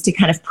avenues to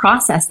kind of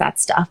process that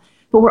stuff.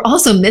 But we're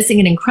also missing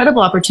an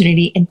incredible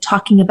opportunity in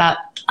talking about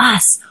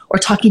us or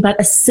talking about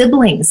a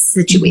sibling's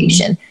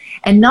situation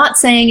and not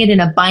saying it in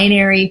a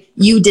binary,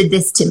 you did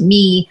this to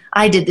me,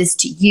 I did this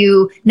to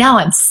you, now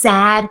I'm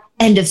sad,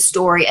 end of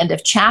story, end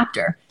of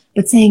chapter.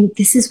 But saying,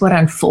 this is what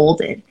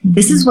unfolded.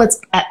 This is what's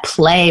at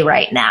play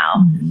right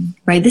now,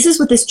 right? This is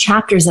what this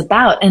chapter is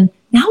about. And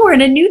now we're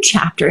in a new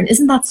chapter. And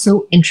isn't that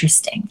so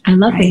interesting? I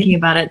love thinking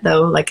about it,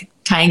 though, like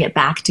tying it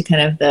back to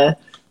kind of the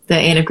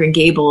Anne of Green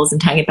Gables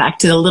and tying it back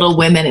to the Little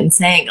Women and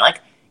saying,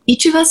 like,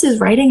 each of us is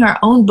writing our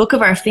own book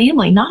of our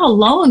family, not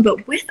alone,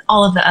 but with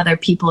all of the other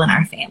people in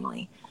our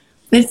family.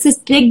 It's this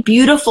big,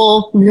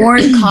 beautiful,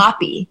 worn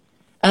copy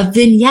of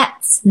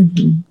vignettes.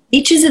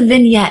 Each is a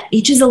vignette.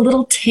 Each is a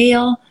little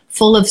tale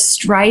full of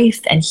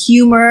strife and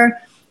humor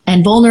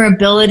and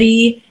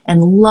vulnerability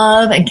and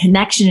love and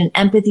connection and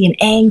empathy and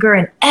anger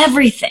and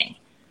everything.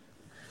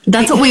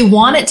 That's what we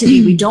want it to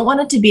be. We don't want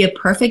it to be a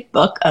perfect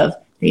book of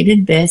they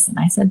did this and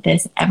I said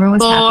this. Everyone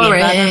was happy.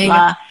 Blah, blah,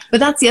 blah. But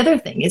that's the other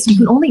thing is you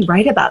can only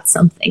write about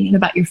something and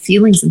about your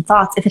feelings and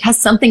thoughts if it has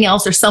something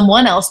else or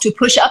someone else to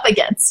push up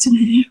against,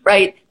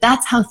 right?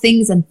 That's how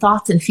things and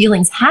thoughts and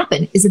feelings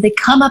happen, is that they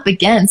come up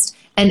against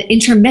and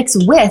intermix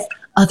with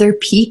other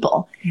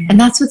people. And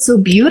that's what's so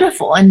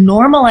beautiful, and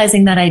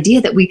normalizing that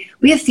idea that we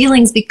have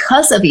feelings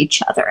because of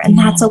each other, and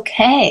that's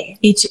okay.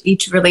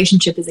 Each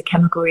relationship is a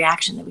chemical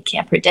reaction that we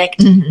can't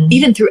predict,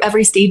 even through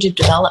every stage of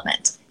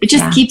development. It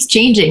just keeps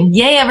changing.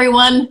 Yay,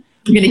 everyone.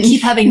 We're going to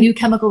keep having new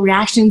chemical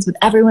reactions with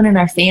everyone in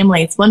our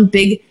family. It's one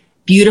big,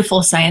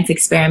 beautiful science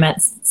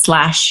experiment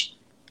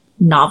 /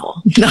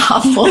 novel.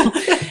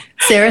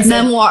 Sarah said,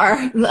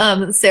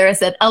 memoir. Sarah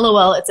said,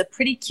 LOL, it's a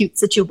pretty cute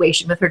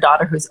situation with her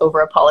daughter who's over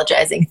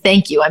apologizing.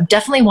 Thank you. I'm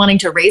definitely wanting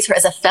to raise her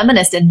as a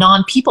feminist and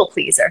non-people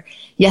pleaser.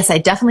 Yes, I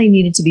definitely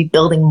needed to be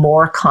building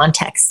more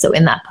context. So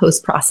in that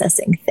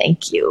post-processing,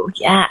 thank you.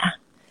 Yeah.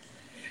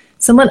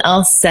 Someone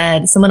else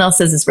says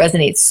this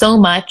resonates so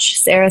much.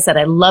 Sarah said,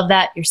 I love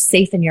that. You're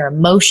safe in your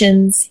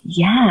emotions.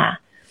 Yeah.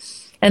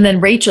 And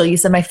then Rachel, you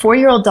said, my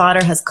 4-year-old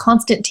daughter has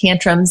constant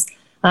tantrums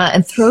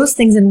and throws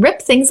things and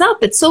rip things up.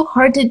 It's so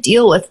hard to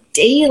deal with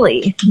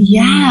daily.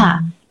 Yeah.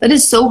 That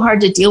is so hard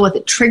to deal with.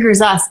 It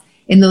triggers us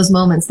in those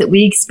moments that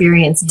we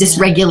experience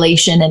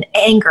dysregulation and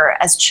anger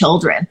as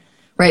children,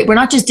 right? We're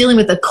not just dealing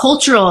with the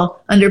cultural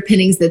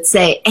underpinnings that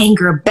say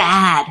anger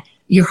bad.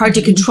 You're hard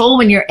to control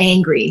when you're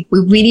angry.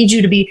 We need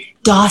you to be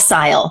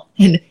docile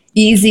and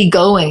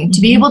easygoing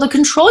to be able to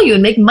control you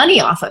and make money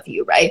off of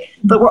you, right?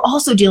 But we're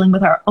also dealing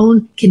with our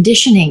own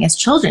conditioning as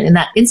children in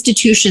that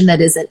institution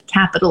that isn't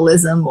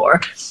capitalism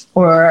or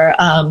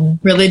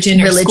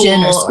religion or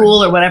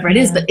school or whatever it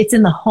is, but it's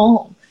in the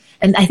home.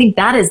 And I think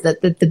that is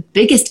the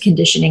biggest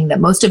conditioning that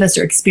most of us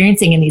are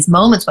experiencing in these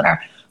moments when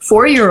our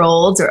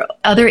 4-year-olds or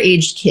other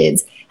aged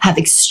kids have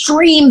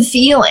extreme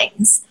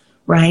feelings,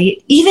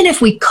 right? Even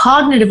if we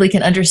cognitively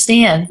can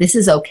understand this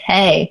is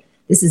okay,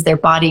 this is their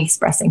body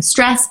expressing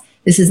stress,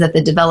 this is at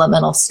the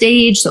developmental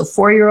stage. So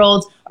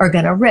 4-year-olds are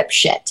going to rip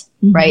shit,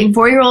 right?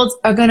 4-year-olds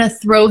are going to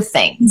throw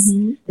things.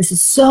 This is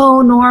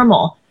so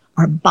normal.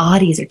 Our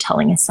bodies are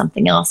telling us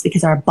something else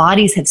because our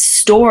bodies have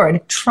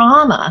stored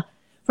trauma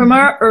from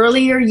our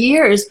earlier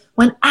years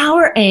when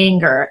our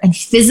anger and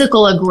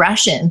physical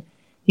aggression,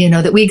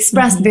 that we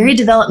expressed very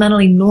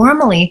developmentally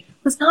normally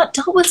was not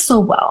dealt with so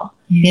well.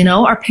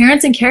 Our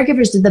parents and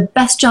caregivers did the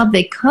best job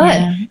they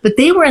could, but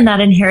they were in that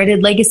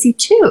inherited legacy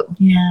too.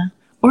 Yeah.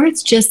 Or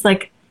it's just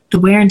like the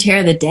wear and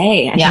tear of the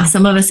day. I think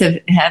some of us have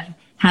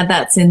had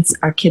that since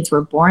our kids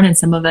were born, and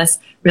some of us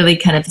really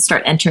kind of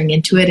start entering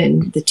into it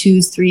in the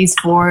 2s, 3s,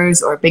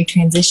 4s, or big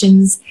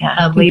transitions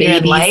later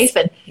in life.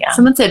 And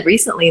someone said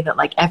recently that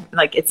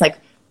it's like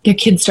their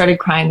kids started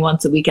crying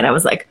once a week, and I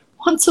was like,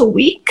 once a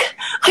week?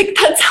 Like,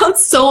 that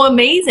sounds so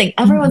amazing.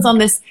 Everyone's on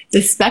this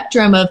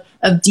spectrum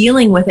of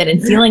dealing with it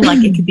and feeling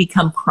like it could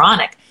become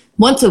chronic.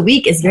 Once a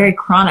week is very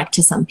chronic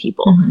to some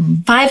people.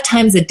 5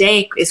 times a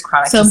day is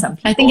chronic to some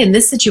people. I think in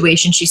this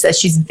situation, she says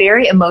she's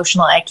very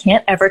emotional. I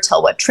can't ever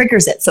tell what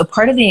triggers it. So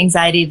part of the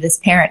anxiety of this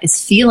parent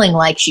is feeling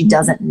like she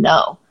doesn't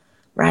know,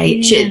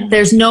 right?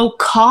 There's no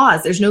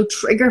cause. There's no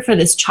trigger for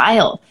this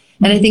child.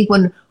 And I think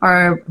when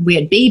we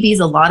had babies,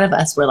 a lot of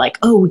us were like,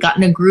 oh, we got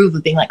in a groove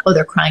of being like, oh,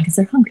 they're crying because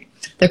they're hungry.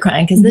 They're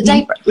crying because of the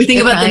diaper. We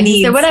think about the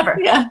needs or whatever.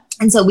 Yeah.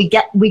 And so we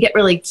get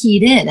really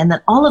keyed in. And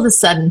then all of a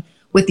sudden,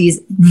 with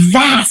these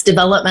vast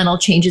developmental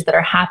changes that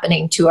are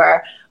happening to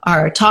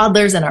our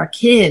toddlers and our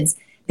kids,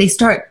 they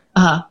start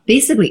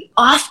basically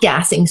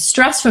off-gassing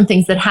stress from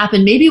things that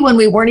happened maybe when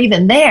we weren't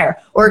even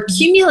there, or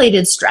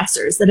accumulated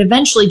stressors that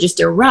eventually just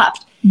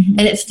erupt.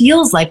 And it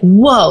feels like,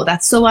 whoa,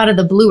 that's so out of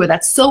the blue, or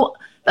that's so,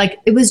 like,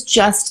 it was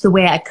just the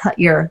way I cut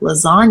your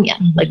lasagna.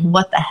 Like,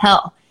 what the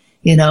hell?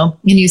 And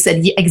you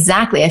said,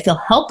 exactly, I feel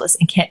helpless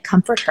and can't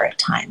comfort her at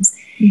times.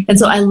 And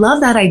so I love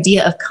that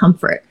idea of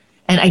comfort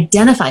and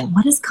identifying,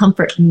 what does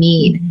comfort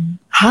mean?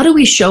 How do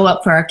we show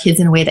up for our kids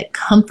in a way that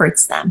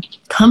comforts them?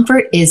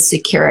 Comfort is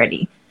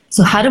security.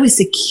 So how do we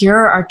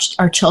secure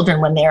our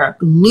children when they're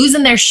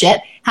losing their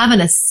shit, having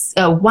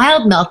a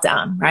wild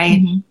meltdown,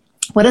 right?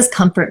 What does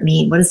comfort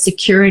mean? What does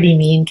security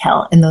mean,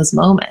 Kel, in those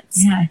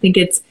moments? Yeah, I think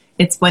it's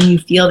when you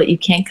feel that you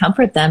can't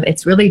comfort them,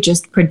 it's really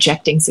just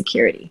projecting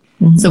security.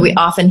 So we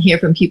often hear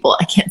from people,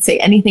 I can't say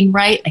anything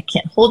right. I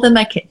can't hold them.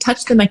 I can't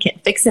touch them. I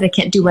can't fix it. I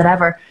can't do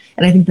whatever.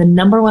 And I think the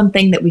number one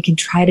thing that we can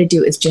try to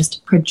do is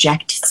just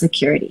project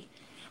security.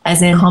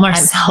 As in, calm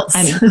ourselves.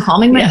 I'm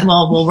calming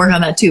well, we'll work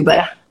on that too,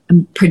 but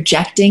I'm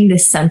projecting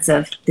this sense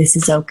of, this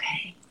is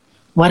okay.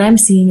 What I'm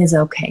seeing is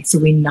okay. So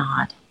we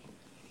nod.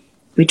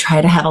 We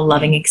try to have a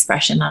loving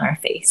expression on our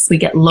face. We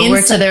get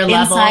lower to their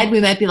level. Inside,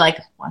 we might be like,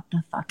 what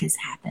the fuck is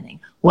happening?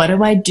 What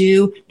do I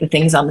do? The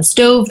thing's on the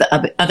stove.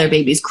 The other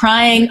baby's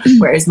crying.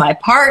 Where's my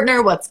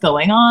partner? What's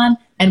going on?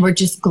 And we're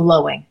just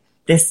glowing.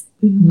 This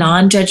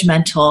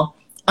non-judgmental,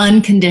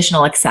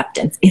 unconditional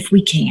acceptance, if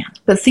we can.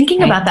 But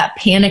thinking about that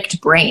panicked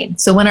brain.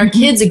 So when our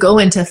kids go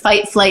into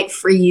fight, flight,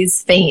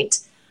 freeze, faint,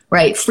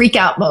 right? Freak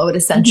out mode,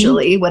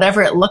 essentially,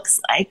 whatever it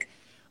looks like.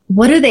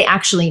 What do they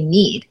actually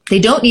need? They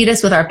don't need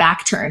us with our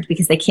back turned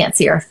because they can't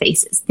see our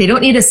faces. They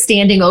don't need us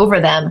standing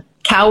over them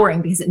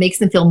cowering because it makes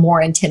them feel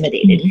more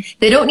intimidated.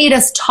 They don't need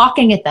us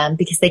talking at them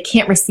because they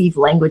can't receive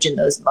language in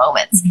those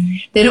moments.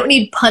 They don't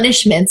need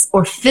punishments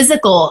or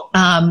physical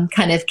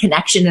kind of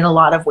connection in a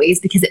lot of ways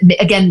because it,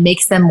 again,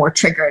 makes them more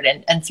triggered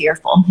and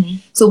fearful.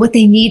 So what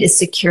they need is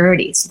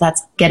security. So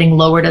that's getting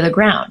lower to the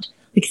ground.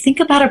 Like, think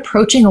about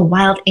approaching a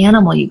wild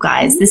animal, you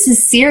guys. This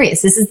is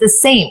serious. This is the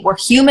same. We're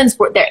humans.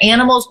 They're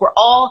animals. We're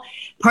all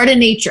part of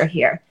nature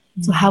here.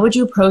 So how would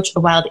you approach a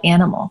wild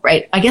animal,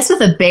 right? I guess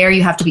with a bear,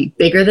 you have to be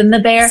bigger than the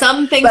bear.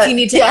 Some things you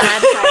need to add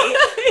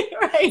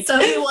height. Right.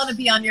 Some you want to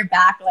be on your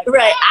back, like,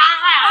 Right.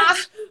 ah!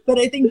 But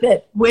I think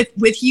that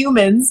with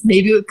humans,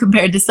 maybe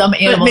compared to some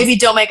animals, But maybe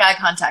don't make eye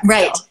contact.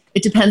 right. Still.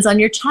 It depends on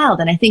your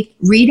child. And I think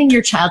reading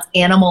your child's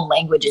animal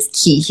language is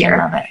key here.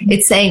 I love it.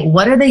 It's saying,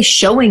 what are they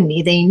showing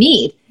me they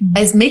need?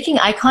 Is making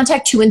eye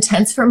contact too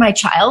intense for my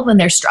child when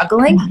they're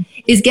struggling?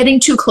 Is getting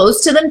too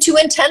close to them too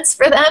intense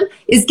for them?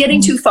 Is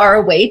getting too far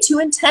away too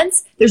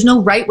intense? There's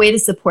no right way to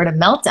support a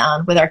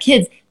meltdown with our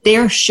kids.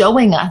 They're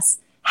showing us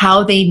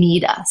how they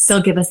need us.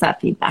 They'll give us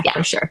that feedback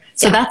for sure.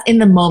 So Yeah. that's in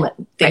the moment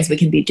things we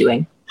can be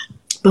doing.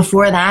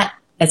 Before that,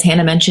 as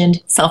Hannah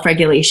mentioned,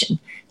 self-regulation,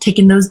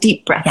 taking those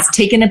deep breaths,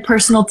 taking a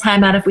personal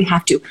time out if we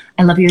have to.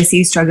 I love you. I see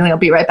you struggling. I'll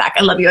be right back.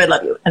 I love you. I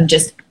love you. And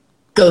just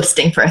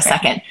ghosting for a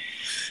second.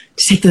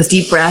 To take those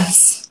deep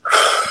breaths.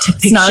 To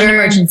picture, It's not an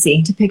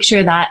emergency. To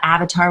picture that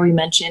avatar we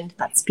mentioned,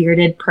 that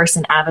spirited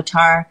person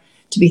avatar,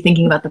 to be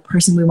thinking about the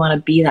person we want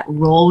to be, that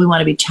role we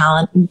want to be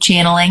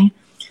channeling,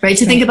 right?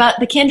 To think about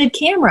the candid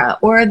camera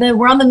or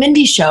we're on the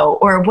Mindy show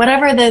or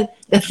whatever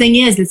the thing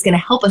is that's going to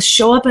help us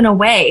show up in a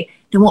way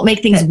that won't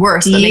make things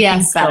worse, but make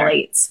things better.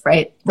 De-escalates,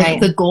 right? Right.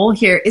 The goal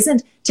here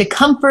isn't to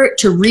comfort,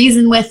 to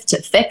reason with,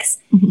 to fix.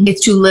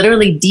 It's to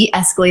literally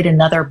de-escalate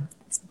another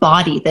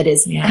body that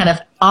is kind of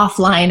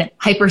offline,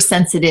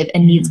 hypersensitive,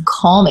 and needs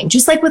calming.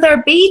 Just like with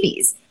our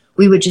babies,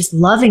 we would just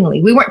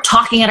lovingly, we weren't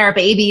talking at our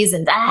babies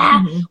and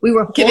we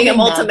were Giving them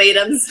holding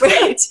ultimatums.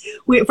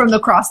 right? From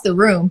across the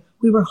room,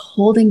 we were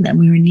holding them.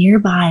 We were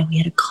nearby. We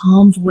had a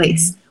calm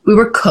voice. We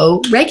were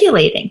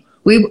co-regulating.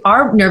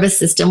 Our nervous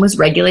system was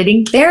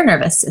regulating their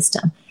nervous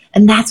system.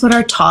 And that's what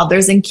our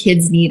toddlers and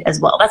kids need as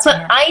well. That's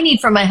what I need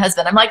from my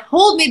husband. I'm like,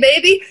 hold me,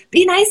 baby.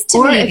 Be nice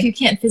to me. Or if you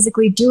can't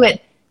physically do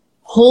it,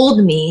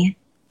 hold me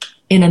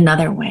in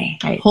another way.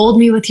 Right. Hold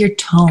me with your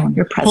tone,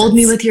 Your presence. Hold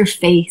me with your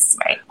face.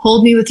 Right.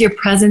 Hold me with your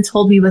presence.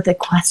 Hold me with a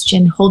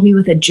question. Hold me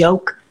with a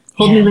joke.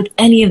 Hold me with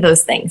any of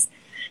those things.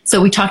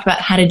 So we talked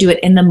about how to do it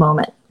in the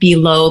moment. Be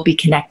low, be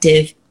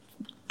connective,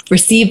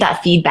 receive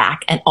that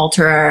feedback and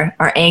alter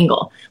our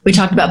angle. We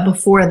talked about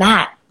before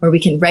that, where we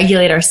can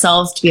regulate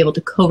ourselves to be able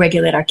to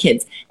co-regulate our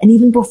kids. And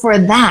even before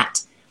that,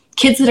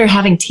 kids that are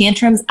having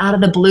tantrums out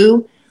of the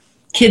blue,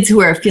 kids who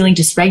are feeling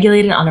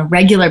dysregulated on a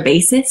regular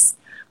basis,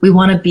 we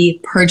want to be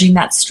purging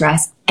that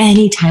stress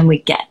anytime we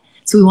get.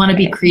 So we want to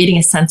be creating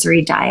a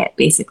sensory diet,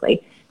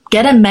 basically.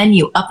 Get a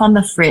menu up on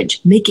the fridge.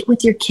 Make it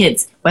with your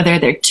kids, whether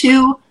they're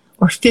 2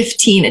 or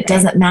 15, it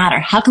doesn't matter.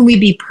 How can we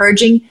be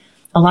purging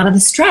a lot of the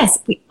stress?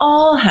 We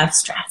all have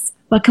stress.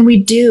 What can we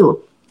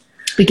do?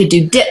 We could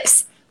do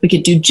dips. We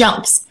could do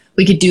jumps.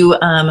 We could do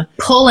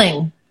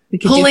pulling. We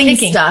could Pulling do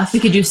kicking stuff. We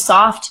could do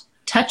soft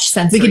touch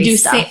sensory We could do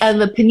stuff.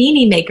 the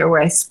panini maker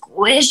where I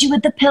squish you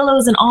with the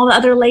pillows and all the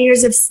other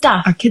layers of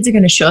stuff. Our kids are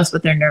going to show us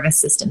what their nervous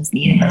systems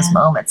need in those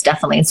moments,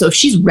 definitely. And so if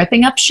she's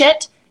ripping up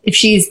shit, if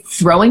she's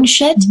throwing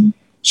shit,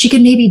 she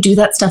could maybe do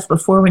that stuff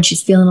before when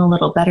she's feeling a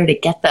little better to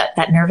get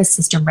that nervous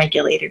system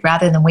regulated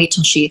rather than wait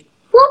till she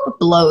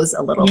blows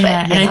a little bit.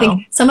 And I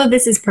think some of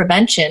this is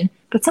prevention,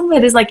 but some of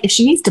it is like, if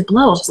she needs to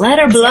blow, just let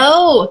her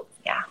blow.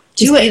 Yeah.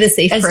 Just be the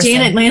safe As person.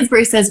 Janet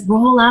Lansbury says,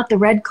 roll out the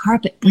red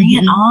carpet, bring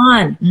it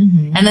on.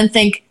 And then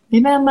think,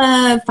 maybe I'm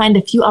going to find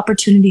a few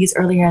opportunities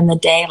earlier in the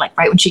day, like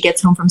right when she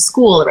gets home from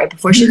school or right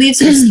before she leaves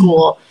for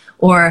school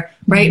or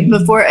right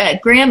before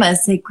at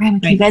grandma's, say, Grandma,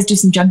 can you guys do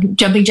some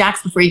jumping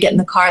jacks before you get in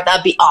the car?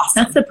 That'd be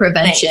awesome. That's the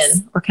prevention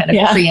Thanks. or kind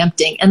of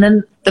preempting. And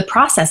then the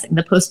processing,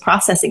 the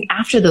post-processing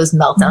after those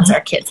meltdowns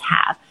our kids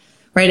have.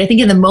 Right. I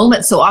think in the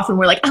moment, so often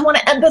we're like, I want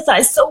to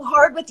empathize so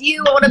hard with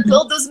you. I want to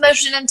build those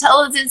emotional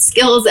intelligence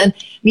skills. And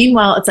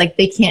meanwhile, it's like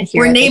they can't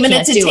hear We're it. naming They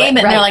it can't to do tame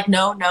it. right? And they're like,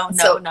 no.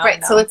 So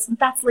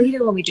that's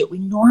later when we do it. We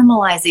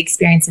normalize the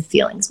experience of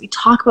feelings. We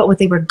talk about what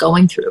they were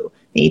going through.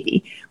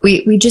 Maybe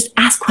we just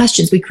ask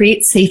questions. We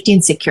create safety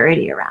and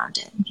security around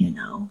it.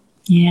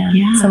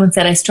 Yeah. Someone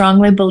said, I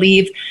strongly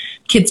believe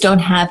kids don't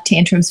have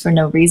tantrums for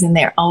no reason.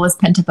 They're always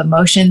pent up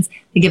emotions.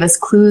 They give us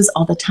clues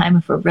all the time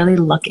if we're really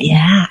looking.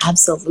 Yeah,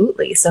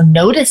 absolutely. So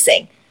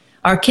noticing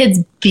our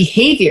kids'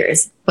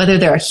 behaviors, whether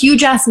they're a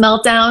huge ass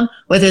meltdown,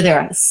 whether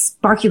they're a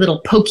sparky little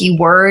pokey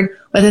word,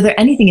 whether they're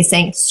anything is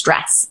saying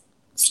stress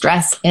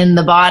in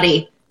the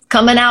body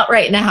coming out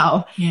right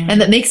now. Yeah.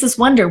 And that makes us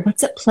wonder,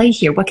 what's at play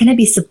here? What can I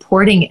be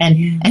supporting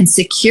and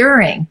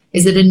securing?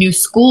 Is it a new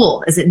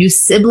school? Is it new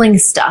sibling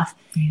stuff?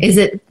 Is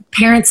it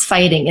parents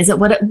fighting? Is it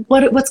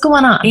what's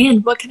going on?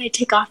 And what can I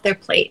take off their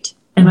plate?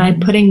 Am I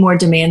putting more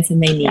demands than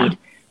they need? Yeah.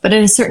 But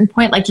at a certain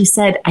point, like you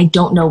said, I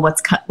don't know what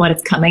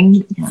it's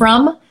coming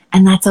from.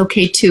 And that's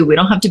okay too. We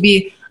don't have to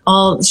be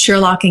all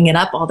Sherlocking it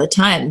up all the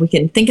time. We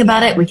can think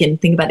about it. We can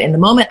think about it in the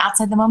moment,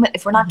 outside the moment.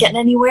 If we're not getting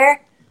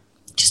anywhere,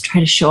 just try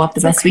to show up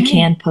the best we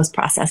can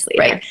post-process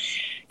later. Right.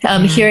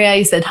 Here,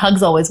 you said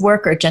hugs always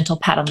work, or a gentle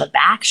pat on the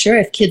back. Sure,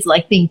 if kids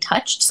like being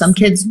touched, some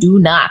kids do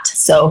not.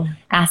 So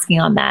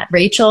asking on that.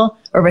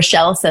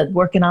 Rochelle said,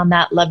 working on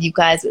that. Love you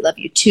guys. We love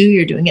you too.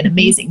 You're doing an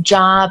amazing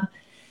job.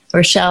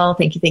 Rochelle,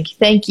 thank you. Thanks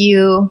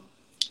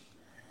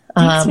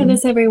for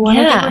this, everyone.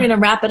 I think we're going to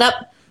wrap it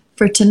up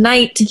for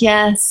tonight.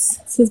 Yes.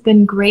 This has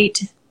been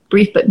great.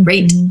 Brief but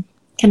great.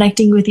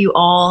 Connecting with you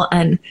all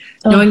and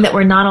knowing that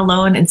we're not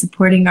alone in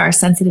supporting our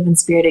sensitive and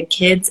spirited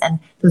kids and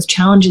those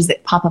challenges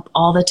that pop up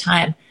all the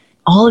time.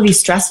 All of these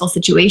stressful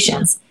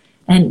situations,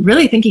 and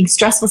really thinking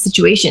stressful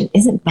situation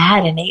isn't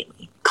bad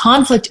innately.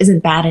 Conflict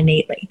isn't bad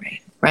innately,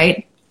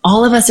 right?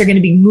 All of us are going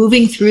to be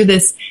moving through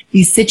these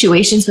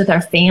situations with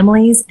our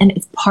families, and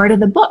it's part of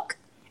the book.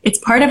 It's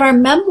part of our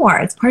memoir.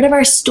 It's part of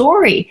our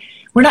story.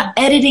 We're not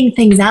editing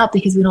things out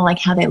because we don't like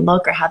how they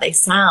look or how they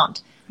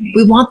sound. Right.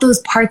 We want those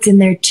parts in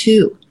there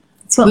too.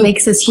 That's what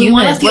makes us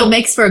human. What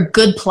makes for a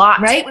good plot,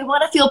 right? We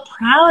want to feel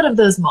proud of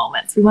those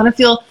moments. We want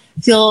to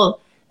feel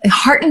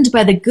heartened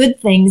by the good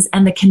things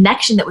and the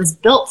connection that was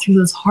built through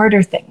those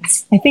harder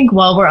things. I think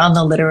while we're on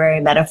the literary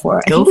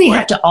metaphor, I think we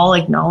have to all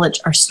acknowledge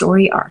our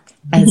story arc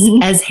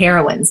as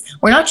heroines.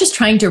 We're not just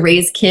trying to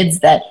raise kids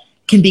that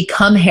can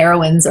become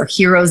heroines or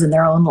heroes in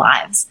their own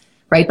lives,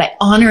 right? By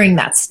honoring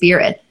that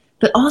spirit,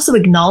 but also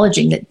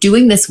acknowledging that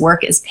doing this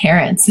work as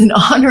parents and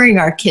honoring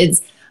our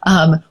kids'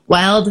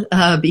 wild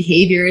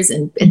behaviors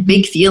and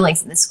big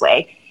feelings in this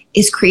way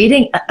is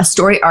creating a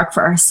story arc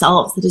for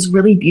ourselves that is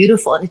really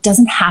beautiful, and it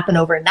doesn't happen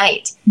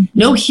overnight.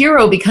 No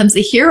hero becomes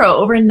a hero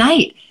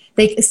overnight.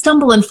 They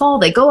stumble and fall.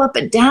 They go up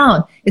and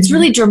down. It's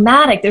really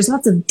dramatic. There's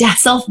lots of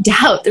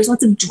self-doubt. There's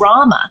lots of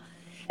drama,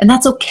 and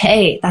that's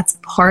okay. That's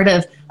part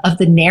of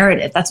the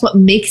narrative. That's what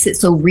makes it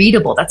so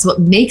readable. That's what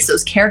makes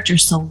those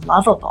characters so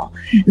lovable.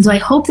 And so I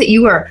hope that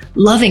you are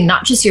loving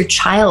not just your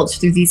child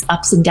through these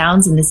ups and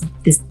downs and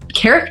this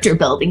character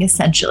building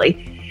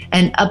essentially,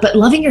 and but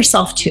loving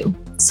yourself too.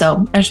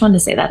 So I just wanted to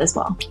say that as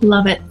well.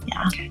 Love it.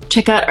 Yeah.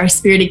 Check out our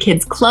Spirited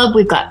Kids Club.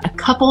 We've got a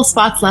couple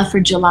spots left for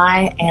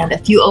July and a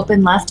few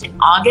open left in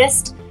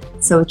August.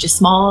 So it's just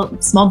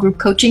small group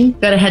coaching.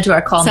 Got to head to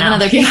our call 7 now.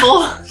 other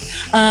people.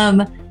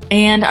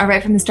 And our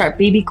Right from the Start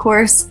baby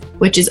course,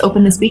 which is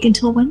open this week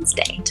until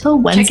Wednesday.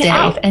 Check it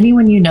out. If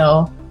anyone you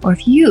know, or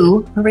if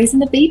you are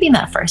raising a baby in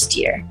that first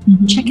year,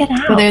 check it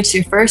out. Whether it's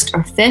your first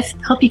or fifth,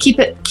 help you keep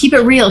it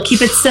real,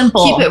 keep it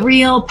simple. Keep it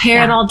real,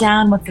 pare it all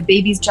down. What's the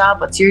baby's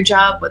job? What's your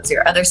job? What's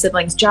your other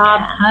sibling's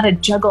job? How to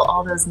juggle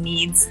all those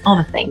needs, all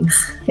the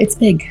things. It's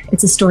big.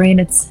 It's a story in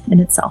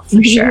itself,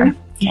 for sure.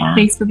 Yeah.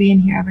 Thanks for being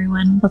here,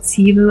 everyone. Let's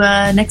see you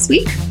next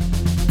week.